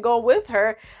you can go with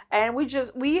her. And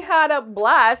we had a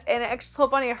blast. And it's so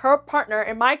funny. Her partner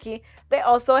and Mikey, they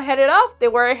also headed off. They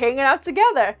were hanging out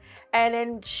together. And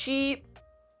then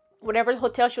whatever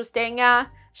hotel she was staying at,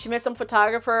 she met some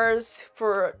photographers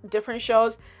for different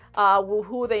shows.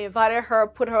 Who they invited her,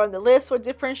 put her on the list for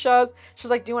different shows. She was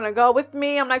like, do you want to go with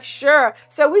me? I'm like, sure.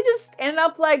 So we just ended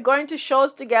up like going to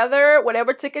shows together.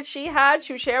 Whatever tickets she had,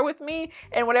 she would share with me.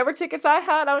 And whatever tickets I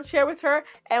had, I would share with her.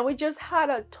 And we just had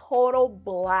a total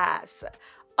blast.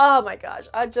 Oh my gosh.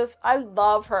 I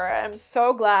love her. I'm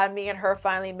so glad me and her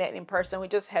finally met in person. We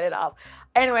just headed off.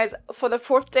 Anyways, for the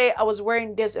fourth day, I was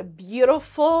wearing this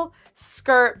beautiful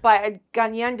skirt by a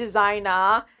Ghanaian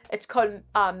designer. It's called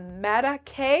Meta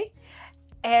K,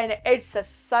 and it's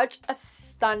such a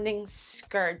stunning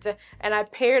skirt. And I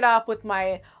paired up with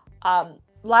my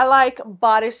lilac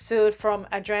bodysuit from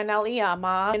Adriana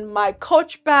Liyama and my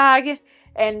Coach bag,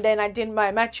 and then I did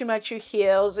my matchy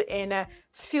heels in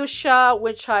fuchsia,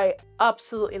 which I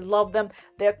absolutely love them.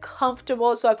 They're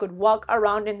comfortable, so I could walk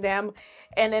around in them.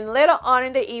 And then later on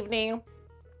in the evening,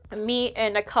 me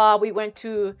and Nika, we went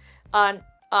to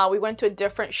a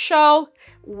different show,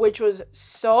 which was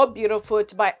so beautiful.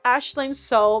 It's by Ashlyn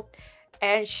So,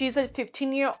 and she's a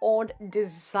 15-year-old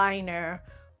designer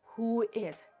who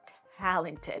is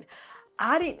talented.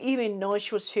 I didn't even know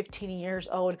she was 15 years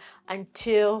old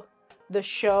until the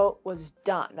show was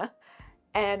done.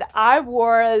 And I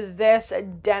wore this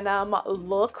denim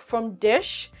look from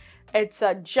Dish. It's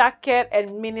a jacket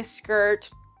and mini skirt.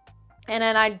 And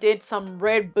then I did some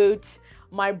red boots,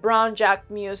 my brown Jack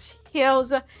Muse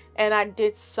heels, and I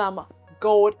did some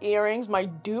gold earrings, my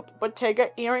dupe Bottega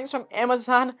earrings from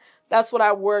Amazon. That's what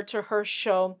I wore to her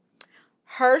show.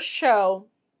 Her show,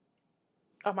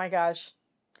 oh my gosh.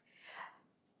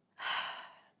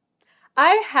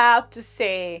 I have to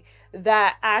say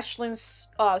that Ashlyn's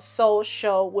Soul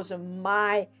show was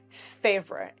my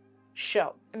favorite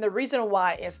show. And the reason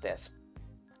why is this.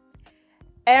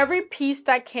 Every piece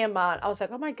that came out, I was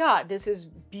like, oh my God, this is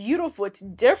beautiful. It's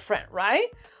different, right?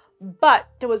 But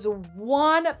there was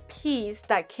one piece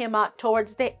that came out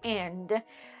towards the end.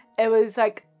 It was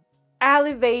like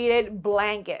elevated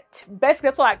blanket. Basically,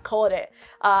 that's what I called it.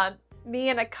 Me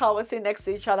and Nika was sitting next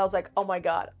to each other. I was like, oh my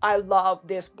God, I love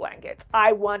this blanket.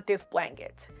 I want this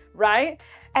blanket, right?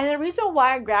 And the reason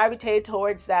why I gravitated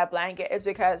towards that blanket is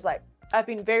because like I've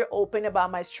been very open about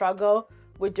my struggle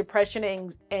with depression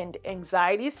and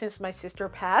anxiety since my sister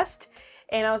passed.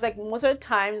 And I was like, most of the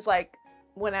times, like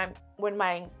when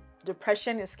my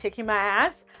depression is kicking my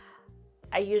ass,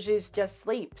 I usually just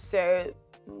sleep. So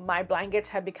my blankets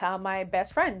have become my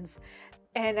best friends.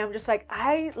 And I'm just like,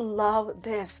 I love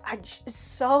this. It's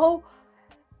so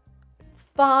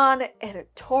fun,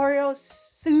 editorial,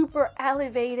 super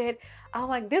elevated. I'm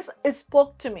like, it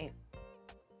spoke to me.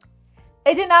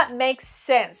 it did not make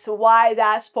sense why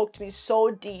that spoke to me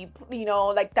so deep, you know,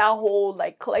 like that whole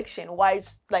like collection, why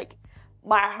it's like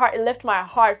my heart, it left my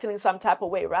heart feeling some type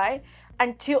of way, right?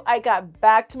 Until I got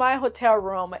back to my hotel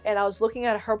room and I was looking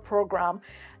at her program,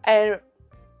 and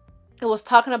it was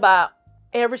talking about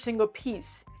every single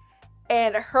piece,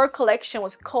 and her collection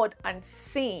was called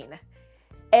Unseen.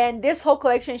 And this whole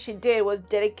collection she did was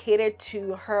dedicated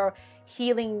to her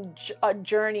healing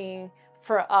journey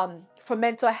for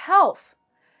mental health.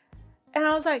 And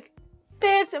I was like,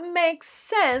 this makes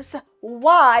sense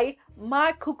why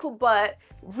my cuckoo butt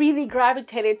really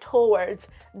gravitated towards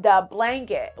the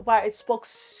blanket, why it spoke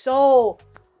so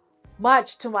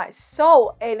much to my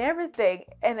soul and everything.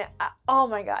 And oh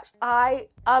my gosh, I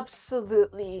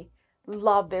absolutely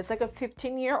love this. Like a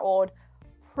 15-year-old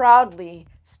proudly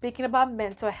speaking about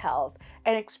mental health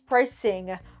and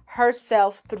expressing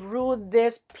herself through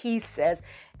these pieces.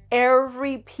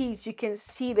 Every piece you can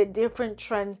see the different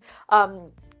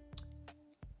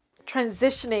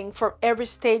transitioning from every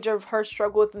stage of her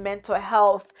struggle with mental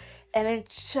health, and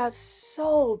it's just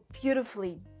so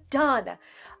beautifully done.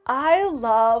 I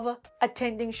love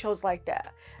attending shows like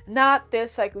that. Not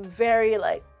this like very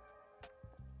like,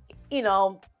 you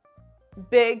know,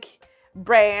 big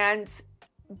brands,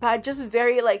 but just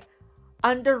very like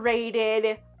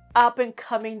underrated, up and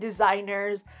coming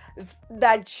designers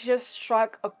that just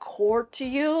struck a chord to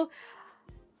you.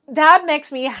 That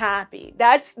makes me happy.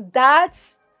 That's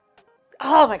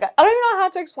oh my god, I don't even know how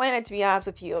to explain it, to be honest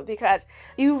with you, because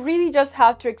you really just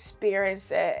have to experience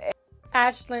it.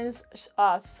 Ashlyn's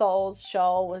Soul's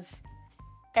show was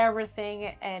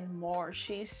everything and more.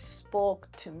 She spoke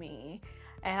to me,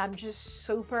 and I'm just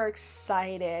super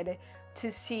excited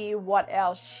to see what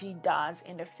else she does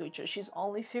in the future. She's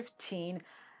only 15,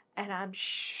 and I'm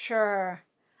sure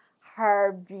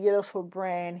her beautiful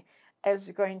brain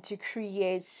is going to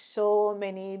create so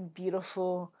many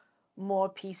beautiful more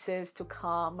pieces to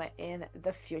come in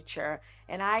the future.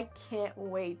 And I can't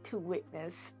wait to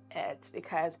witness it,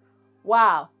 because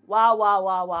wow.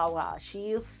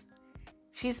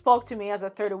 She spoke to me as a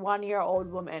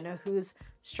 31-year-old woman who's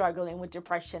struggling with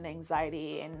depression,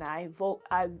 anxiety, and I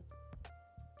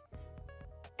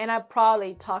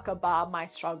proudly talk about my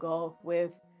struggle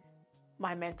with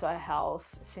my mental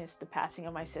health since the passing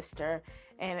of my sister,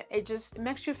 and it just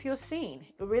makes you feel seen.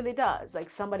 It really does. Like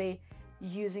somebody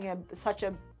using such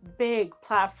a big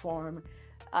platform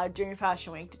during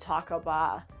Fashion Week to talk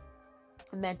about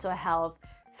mental health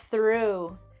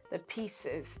through the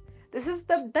pieces. That's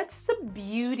the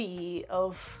beauty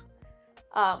of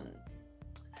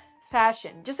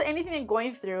fashion. Just anything I'm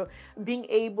going through, being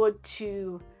able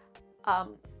to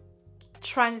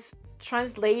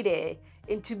translate it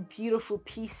into beautiful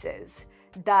pieces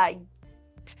that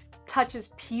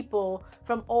touches people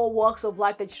from all walks of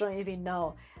life that you don't even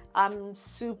know. I'm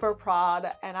super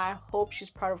proud, and I hope she's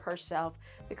proud of herself,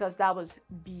 because that was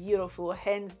beautiful.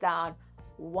 Hands down,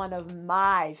 one of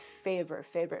my favorite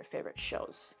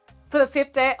shows. For the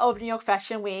 5th day of New York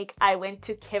Fashion Week, I went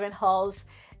to Kevin Hall's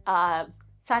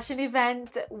fashion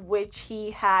event, which he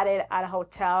had it at a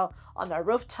hotel on the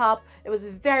rooftop. It was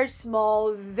very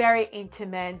small, very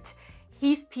intimate.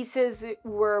 His pieces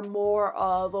were more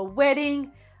of a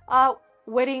wedding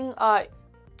wear,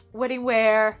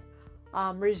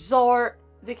 resort,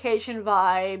 vacation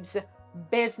vibes,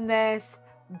 business,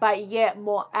 but yet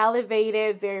more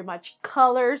elevated, very much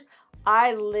colors.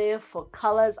 I live for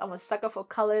colors. I'm a sucker for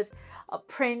colors,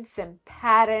 prints and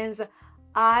patterns.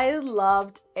 I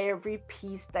loved every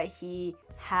piece that he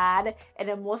had, and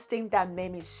the most thing that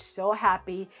made me so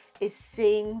happy is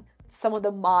seeing some of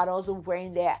the models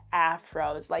wearing their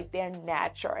afros, like their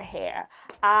natural hair.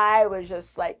 I was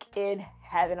just like in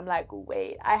heaven. I'm like,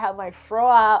 wait, I have my fro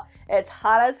out, it's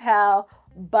hot as hell,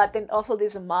 but then also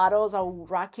these models are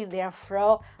rocking their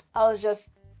fro. I was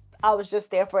just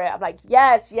there for it. I'm like,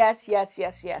 yes.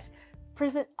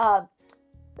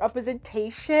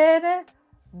 Representation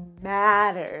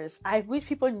matters. I wish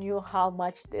people knew how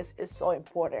much this is so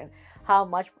important, how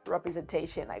much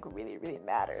representation like really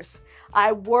matters.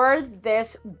 I wore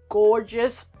this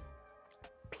gorgeous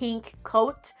pink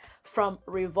coat from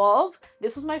Revolve.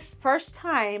 This was my first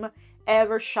time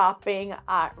ever shopping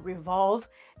at Revolve,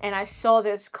 and I saw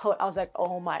this coat. I was like,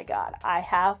 oh my god, I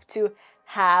have to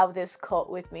have this coat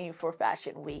with me for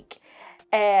Fashion Week.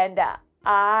 And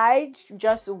I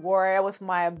just wore it with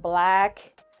my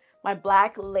black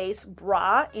lace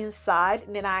bra inside,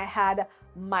 and then I had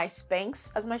my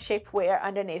Spanx as my shapewear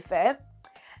underneath it,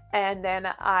 and then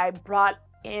I brought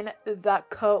in that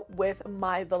coat with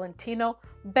my Valentino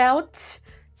belt,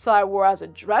 so I wore as a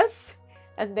dress,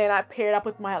 and then I paired up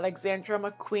with my Alexandra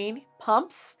McQueen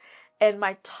pumps, and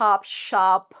my Top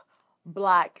Shop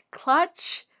black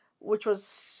clutch, which was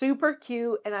super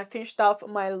cute. And I finished off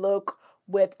my look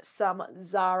with some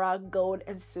Zara gold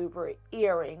and silver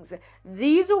earrings.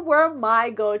 These were my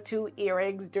go-to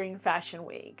earrings during Fashion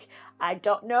Week. I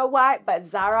don't know why, but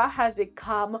Zara has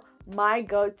become my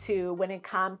go-to when it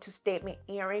comes to statement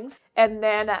earrings. And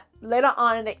then later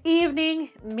on in the evening,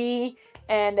 me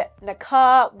and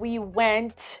Nika, we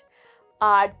went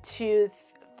to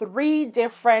 3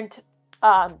 different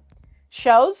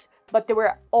shows, but they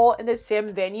were all in the same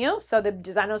venue. So the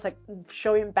designer was like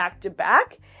showing back to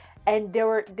back. And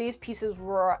these pieces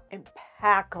were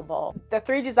impeccable. The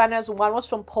 3 designers, one was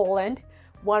from Poland,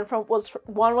 one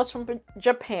was from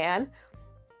Japan,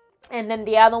 and then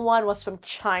the other one was from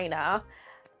China.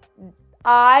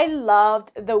 I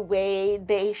loved the way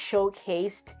they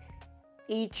showcased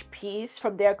each piece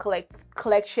from their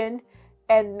collection,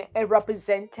 and it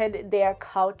represented their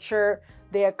culture,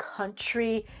 their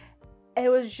country. It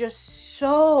was just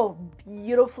so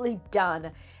beautifully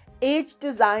done. Each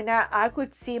designer, I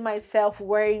could see myself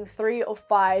wearing 3 or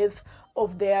 5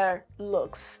 of their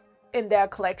looks in their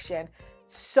collection.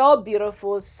 So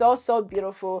beautiful, so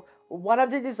beautiful. One of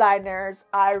the designers,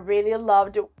 I really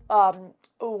loved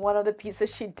one of the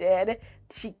pieces she did.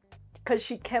 Because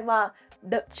she came out,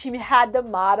 she had the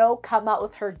model come out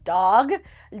with her dog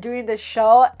during the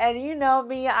show. And you know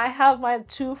me, I have my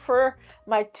two fur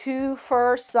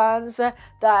sons that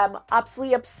I'm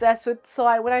absolutely obsessed with.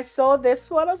 So when I saw this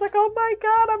one, I was like, oh my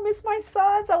God, I miss my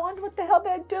sons. I wonder what the hell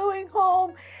they're doing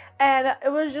home. And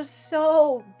it was just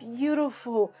so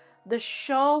beautiful. The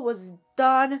show was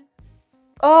done.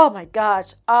 Oh my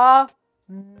gosh.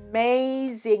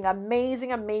 Amazing.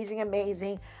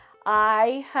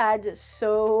 I had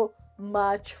so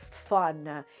much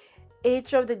fun.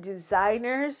 Each of the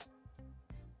designers,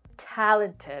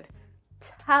 talented.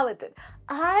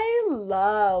 I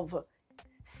love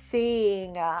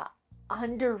seeing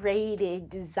underrated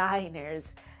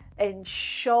designers and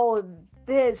show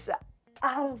this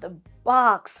out of the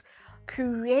box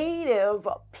creative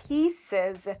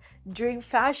pieces during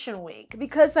Fashion Week,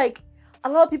 because like a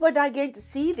lot of people are not getting to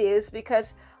see this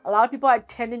because a lot of people are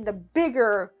attending the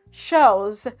bigger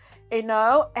shows, you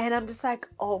know, and I'm just like,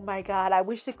 oh my God, I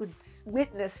wish they could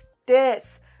witness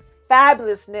this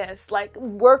fabulousness, like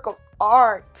work of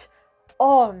art.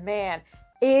 Oh man,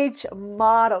 each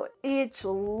model, each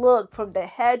look from the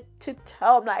head to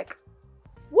toe, I'm like,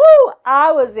 woo,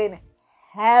 I was in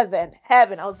heaven.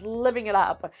 I was living it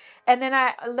up. And then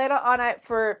later on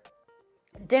for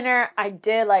dinner, I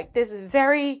did like this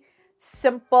very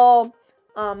simple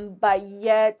but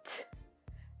yet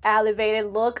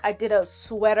elevated look. I did a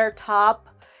sweater top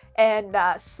and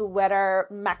sweater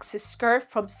maxi skirt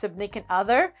from Significant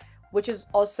Other, which is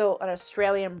also an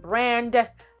Australian brand.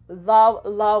 Love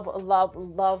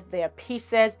their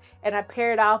pieces. And I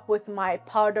paired it up with my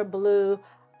powder blue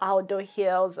outdoor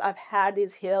heels. I've had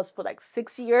these heels for like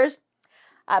 6 years.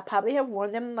 I probably have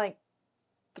worn them like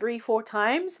 3-4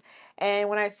 times. And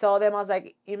when I saw them, I was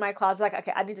like in my closet, like,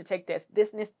 okay, I need to take this.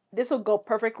 This will go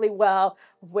perfectly well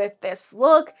with this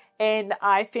look. And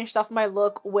I finished off my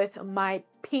look with my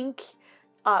pink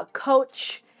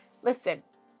Coach. Listen,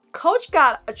 Coach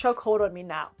got a chokehold on me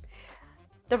now.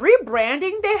 The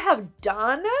rebranding they have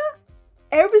done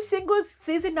every single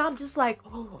season now, I'm just like,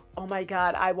 oh my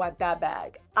God, I want that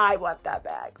bag.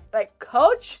 Like,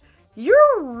 Coach,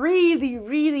 you're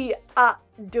really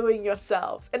outdoing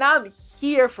yourselves, and I'm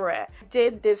here for it.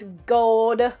 Did this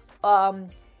gold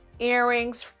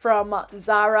earrings from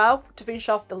Zara to finish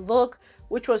off the look,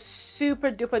 which was super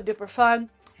duper fun.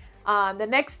 The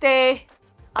next day,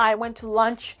 I went to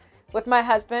lunch with my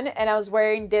husband, and I was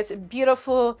wearing this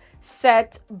beautiful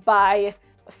set by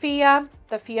Fia,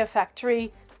 the Fia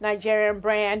Factory, Nigerian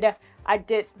brand. I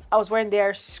was wearing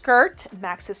their skirt,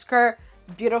 maxi skirt,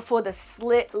 beautiful. The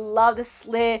slit, love the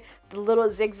slit, the little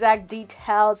zigzag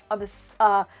details on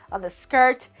the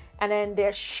skirt, and then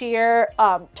their sheer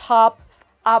top.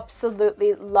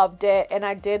 Absolutely loved it. And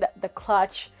I did the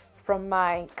clutch from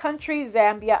my country,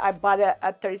 Zambia. I bought it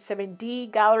at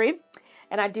 37D Gallery.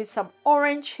 And I did some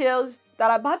orange heels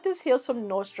that I bought these heels from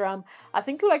Nordstrom. I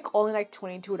think they're like only like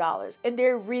 $22. And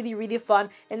they're really fun.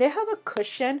 And they have a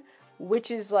cushion, which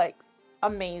is like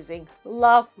amazing.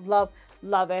 Love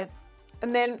it.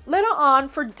 And then later on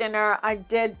for dinner, I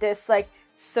did this like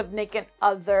Significant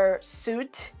Other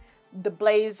suit. The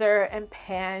blazer and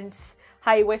pants,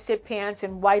 high-waisted pants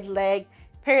and wide leg.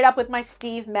 Paired up with my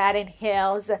Steve Madden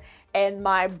heels and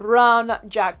my brown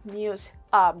Jack Muse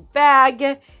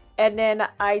bag. And then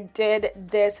I did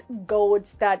this gold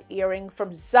stud earring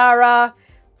from Zara.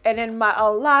 And then my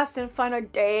last and final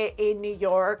day in New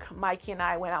York, Mikey and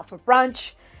I went out for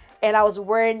brunch, and I was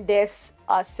wearing this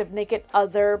significant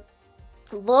other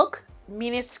look,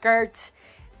 mini skirt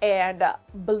and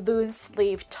balloon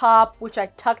sleeve top, which I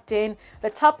tucked in.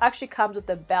 The top actually comes with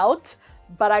a belt,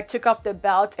 but I took off the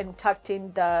belt and tucked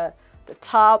in the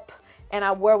top, and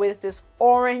I wore with this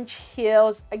orange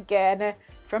heels again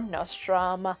from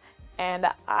Nordstrom. And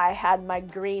I had my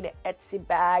green Etsy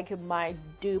bag, my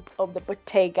dupe of the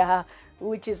Bottega,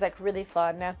 which is like really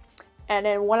fun. And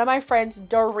then one of my friends,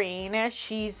 Doreen,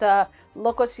 she's a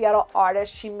local Seattle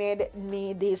artist. She made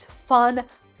me these fun,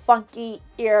 funky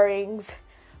earrings.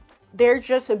 They're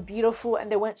just beautiful,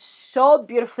 and they went so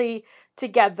beautifully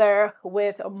together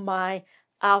with my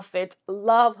outfit.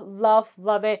 Love, love,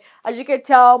 love it. As you can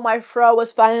tell, my fro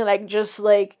was finally like just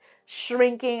like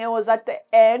shrinking. It was at the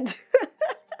end.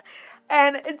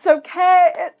 And it's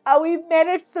okay. We made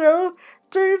it through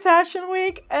during Fashion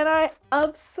Week, and I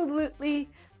absolutely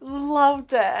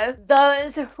loved it.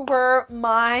 Those were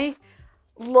my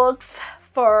looks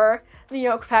for New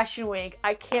York Fashion Week.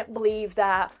 I can't believe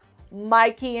that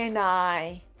Mikey and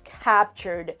I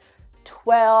captured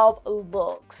 12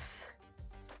 looks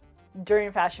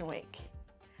during Fashion Week.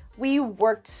 We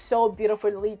worked so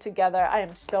beautifully together. I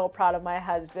am so proud of my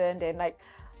husband, and like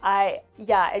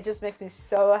it just makes me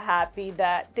so happy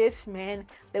that this man,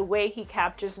 the way he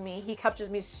captures me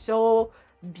so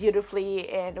beautifully,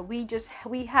 and we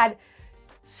had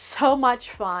so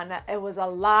much fun. It was a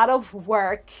lot of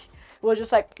work. It was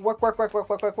just like work.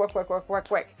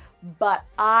 But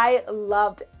I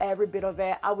loved every bit of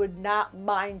it. I would not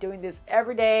mind doing this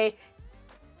every day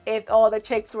if all the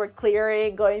checks were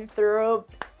clearing, going through.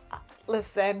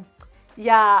 Listen.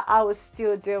 Yeah, I would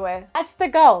still do it. That's the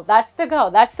goal. That's the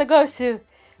goal. That's the goal, to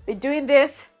be doing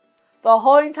this the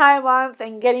whole entire month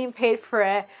and getting paid for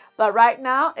it. But right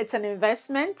now, it's an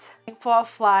investment. Paying for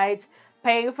flights,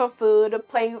 paying for food,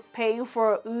 paying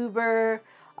for Uber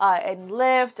and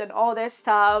Lyft and all this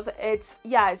stuff.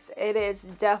 Yes, it is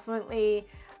definitely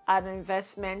an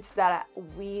investment that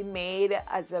we made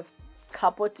as a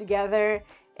couple together.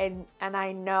 And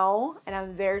I know, and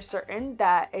I'm very certain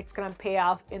that it's gonna pay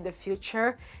off in the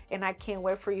future, and I can't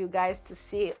wait for you guys to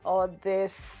see all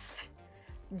this,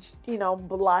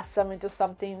 blossom into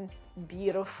something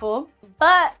beautiful.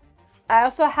 But I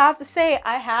also have to say,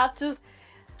 I have to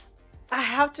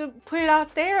put it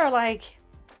out there, like,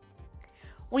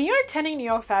 when you're attending New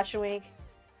York Fashion Week,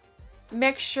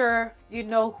 make sure you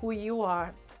know who you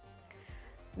are.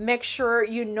 Make sure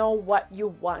you know what you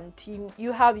want.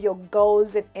 You have your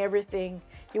goals and everything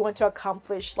you want to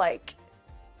accomplish, like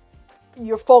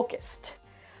you're focused,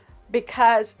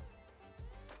 because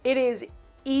it is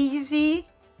easy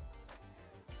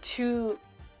to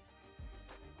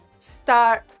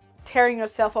start tearing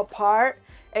yourself apart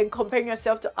and comparing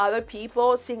yourself to other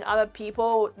people, seeing other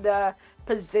people, the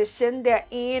position they're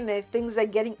in and things they're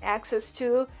getting access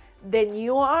to than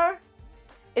you are.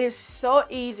 It is so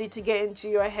easy to get into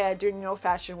your head during your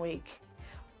Fashion Week.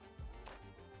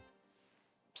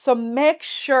 So make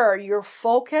sure you're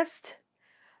focused.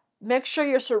 Make sure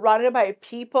you're surrounded by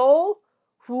people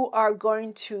who are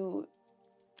going to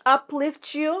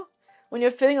uplift you when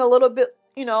you're feeling a little bit,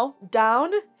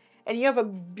 down, and you have a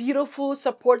beautiful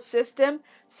support system.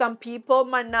 Some people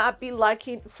might not be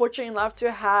fortunate enough to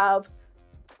have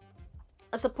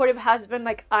a supportive husband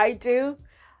like I do.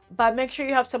 But make sure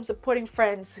you have some supporting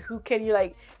friends who can,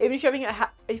 even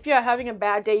if you're having a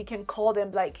bad day, you can call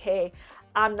them like, hey,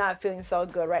 I'm not feeling so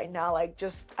good right now. I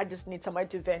just need somebody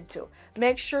to vent to.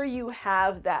 Make sure you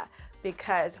have that,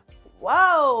 because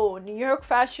whoa, New York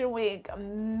Fashion Week,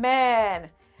 man,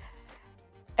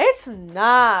 it's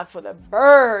not for the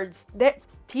birds.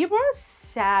 People are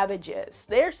savages.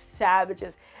 They're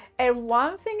savages. And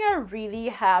one thing I really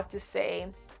have to say,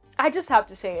 I just have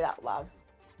to say it out loud.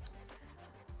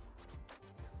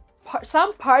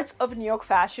 Some parts of New York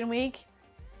Fashion Week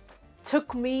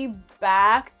took me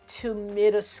back to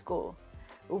middle school,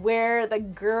 where the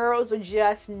girls were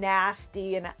just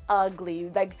nasty and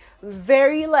ugly, like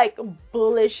very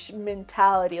bullish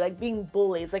mentality, like being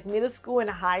bullies, like middle school and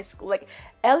high school, like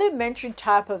elementary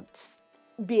type of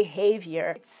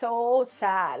behavior. It's so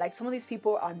sad. Like, some of these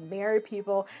people are married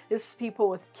people, this people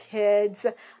with kids,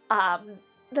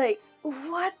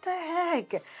 what the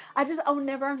heck? I'll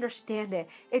never understand it.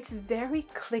 It's very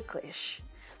cliquish.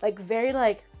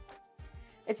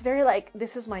 It's very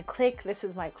this is my clique, this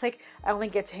is my clique. I only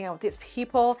get to hang out with these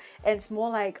people. And it's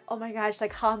more like, oh my gosh,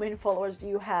 how many followers do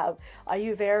you have? Are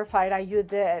you verified? Are you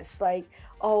this?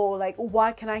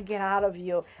 What can I get out of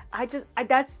you? I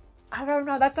don't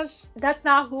know. That's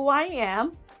not who I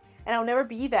am. And I'll never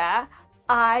be that.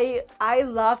 I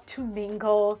love to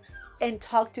mingle and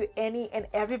talk to any and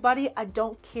everybody. I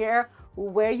don't care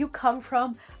where you come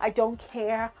from. I don't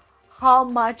care how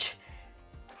much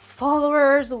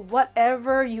followers,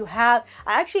 whatever you have.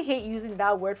 I actually hate using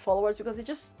that word followers because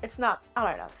it's not, I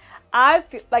don't know. I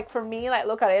feel like, for me, like,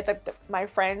 look at it, like my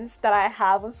friends that I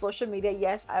have on social media.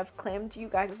 Yes, I've claimed you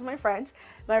guys as my friends.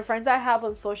 My friends I have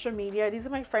on social media, these are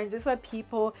my friends. These are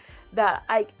people that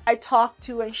I talk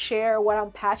to and share what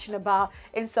I'm passionate about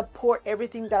and support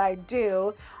everything that I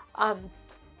do.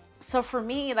 So for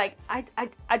me, like,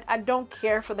 I don't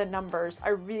care for the numbers. I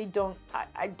really don't.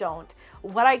 I don't.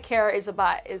 What I care is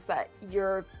that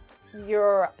your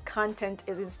content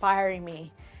is inspiring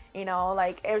me. You know,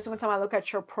 like, every single time I look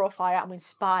at your profile, I'm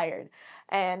inspired.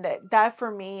 And that, for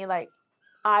me, like,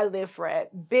 I live for it,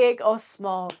 big or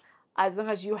small. As long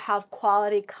as you have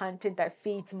quality content that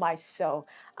feeds my soul,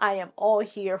 I am all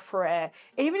here for it.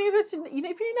 Even if it's, you know,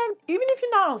 even if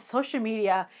you're not on social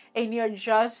media and you're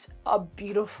just a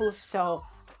beautiful soul,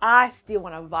 I still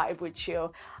want to vibe with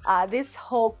you. This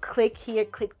whole click here,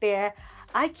 click there,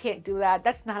 I can't do that.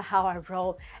 That's not how I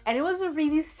roll. And it was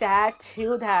really sad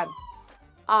too that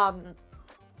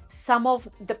some of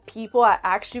the people I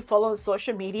actually follow on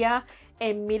social media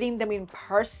and meeting them in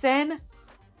person,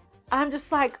 I'm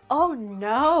just like, oh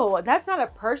no, that's not a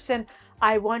person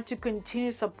I want to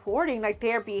continue supporting, like,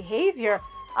 their behavior.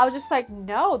 I was just like,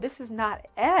 no, this is not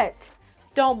it.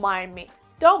 Don't mind me.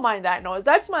 Don't mind that noise.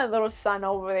 That's my little son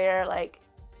over there, like,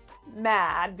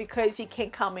 mad because he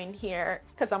can't come in here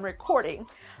because I'm recording.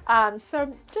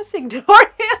 So just ignore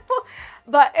him.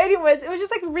 But anyways, it was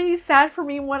just like really sad for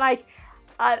me when I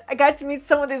got to meet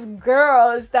some of these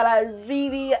girls that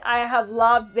I have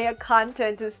loved their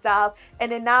content and stuff,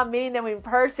 and then now meeting them in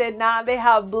person, now they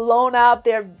have blown up,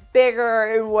 they're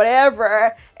bigger and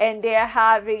whatever, and they're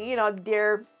having, you know,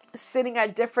 they're sitting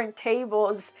at different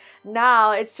tables.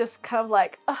 Now it's just kind of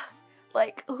like,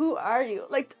 like, who are you?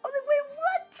 Like, oh, wait,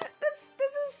 what? This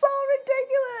is so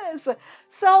ridiculous.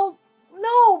 So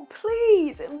no,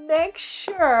 please make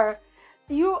sure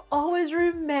you always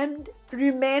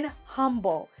remain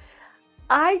humble.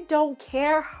 I don't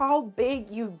care how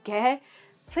big you get.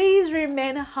 Please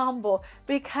remain humble,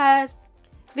 because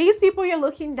these people you're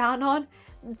looking down on,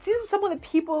 these are some of the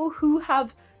people who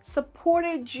have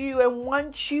supported you and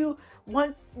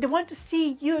they want to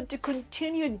see you to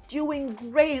continue doing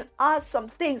great and awesome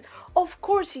things. Of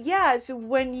course, yes,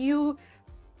 when you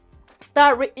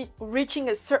start reaching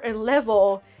a certain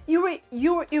level, you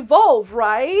evolve,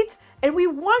 right? And we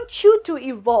want you to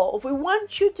evolve. We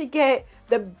want you to get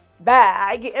the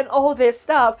bag and all this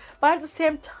stuff. But at the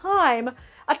same time,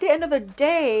 at the end of the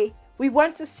day, we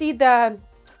want to see the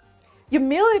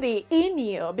humility in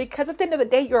you, because at the end of the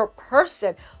day, you're a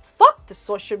person. Fuck the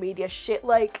social media shit.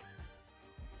 Like,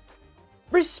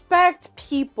 respect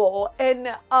people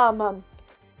and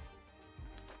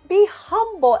be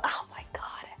humble. Oh my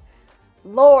God.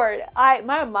 Lord,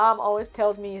 my mom always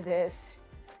tells me this,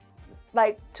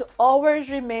 like, to always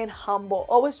remain humble,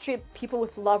 always treat people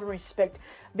with love and respect,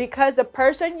 because the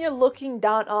person you're looking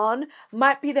down on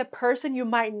might be the person you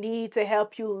might need to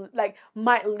help you, like,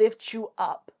 might lift you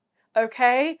up.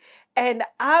 Okay? And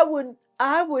I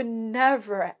would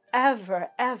never, ever,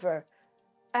 ever,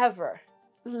 ever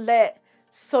let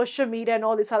social media and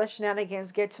all these other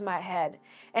shenanigans get to my head.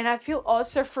 And I feel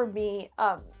also, for me,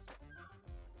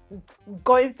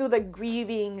 going through the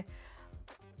grieving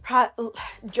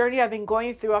journey I've been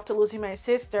going through after losing my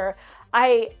sister,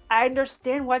 I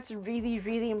understand what's really,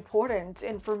 really important.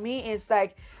 And for me, it's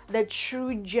like the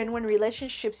true, genuine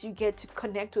relationships you get to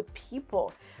connect with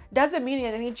people. Doesn't mean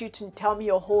I need you to tell me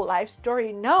your whole life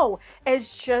story. No,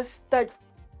 it's just that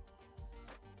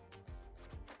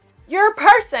you're a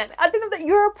person. I think that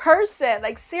you're a person.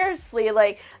 Like, seriously,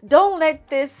 like, don't let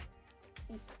this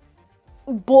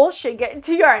bullshit get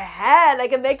into your head,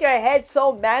 like, and make your head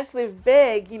so massively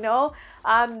big, you know.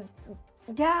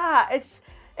 Yeah, it's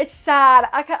sad.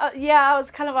 I was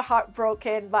kind of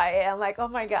heartbroken by it. I'm like, oh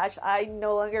my gosh, I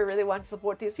no longer really want to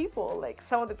support these people, like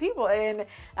some of the people, and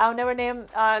I'll never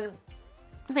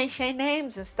mention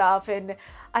names and stuff. And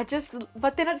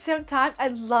but then at the same time, I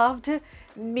loved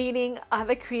meeting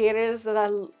other creators that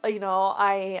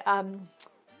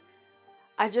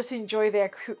I just enjoy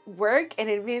their work, and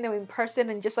then meeting them in person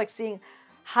and just like seeing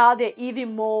how they're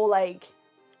even more like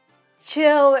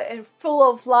chill and full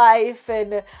of life.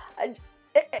 And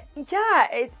it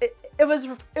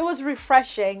was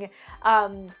refreshing.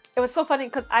 It was so funny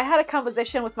because I had a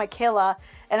conversation with Michaela,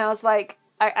 and I was like,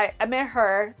 I met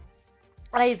her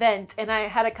an event, and I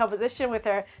had a conversation with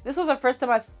her. This was the first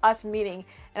time us meeting,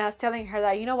 and I was telling her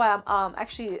that, you know what, I'm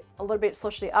actually a little bit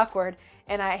socially awkward,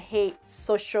 and I hate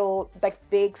social, like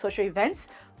big social events,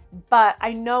 but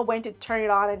I know when to turn it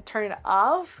on and turn it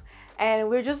off. And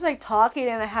we were just like talking,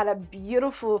 and I had a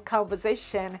beautiful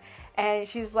conversation. And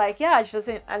she's like, yeah, she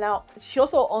doesn't, and now she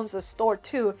also owns a store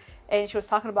too. And she was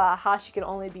talking about how she can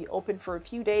only be open for a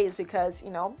few days because, you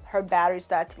know, her battery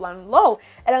started to run low.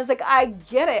 And I was like, I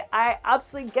get it. I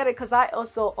absolutely get it, because I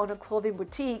also own a clothing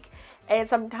boutique. And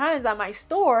sometimes at my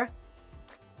store,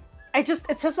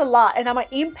 it's just a lot. And I'm an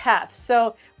empath.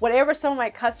 So whatever some of my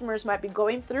customers might be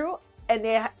going through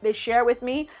and they share with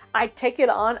me, I take it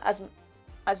on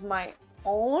as my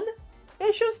own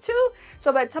issues too.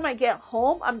 So by the time I get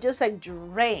home, I'm just like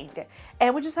drained.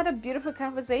 And we just had a beautiful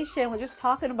conversation. We're just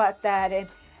talking about that, and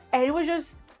it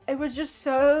was just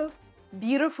so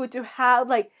beautiful to have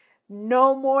like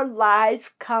no more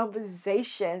live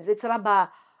conversations. It's all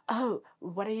about, oh,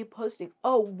 what are you posting?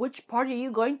 Oh, which party are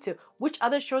you going to? Which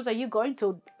other shows are you going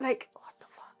to? Like, what the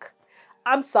fuck?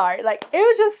 I'm sorry. Like, it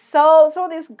was just some of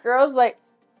these girls, like,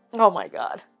 oh my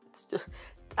God. It's just,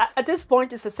 at this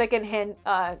point, it's a secondhand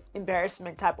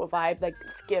embarrassment type of vibe, like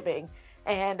it's giving,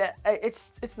 and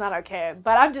it's not okay.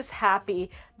 But I'm just happy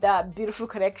the beautiful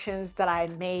connections that I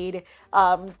made.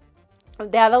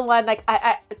 The other one, like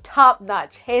I top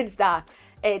notch, hands down,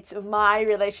 it's my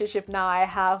relationship now I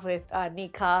have with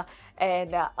Nika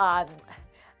and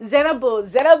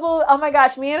Zenabu. Oh my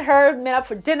gosh, me and her met up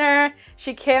for dinner.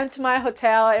 She came to my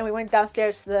hotel, and we went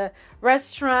downstairs to the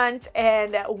restaurant,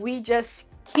 and we just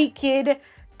kicked,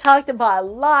 talked about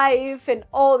life and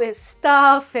all this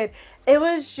stuff, and it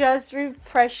was just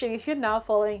refreshing. If you're not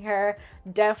following her,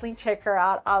 definitely check her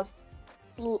out. I'll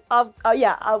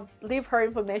leave her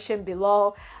information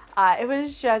below. It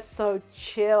was just so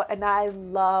chill, and I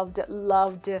loved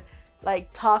like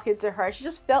talking to her. She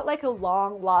just felt like a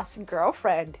long lost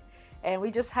girlfriend, and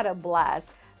we just had a blast.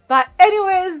 But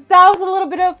anyways, that was a little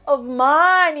bit of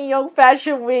my New York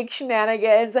Fashion Week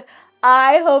shenanigans.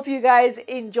 I hope you guys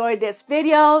enjoyed this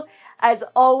video. As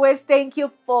always, thank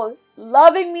you for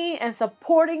loving me and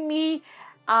supporting me.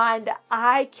 And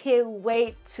I can't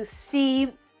wait to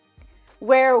see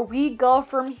where we go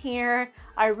from here.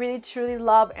 I really, truly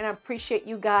love and appreciate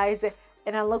you guys.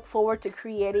 And I look forward to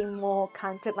creating more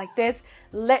content like this.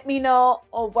 Let me know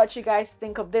what you guys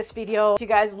think of this video. If you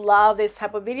guys love this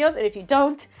type of videos, and if you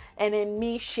don't, and then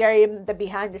me sharing the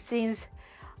behind the scenes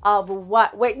of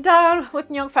what went down with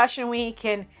New York Fashion Week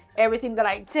and everything that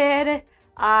I did.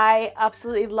 I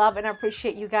absolutely love and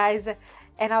appreciate you guys,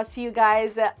 and I'll see you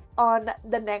guys on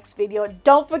the next video.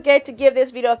 Don't forget to give this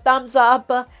video a thumbs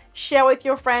up, share with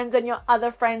your friends and your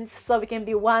other friends so we can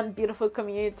be one beautiful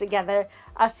community together.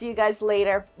 I'll see you guys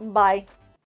later. Bye.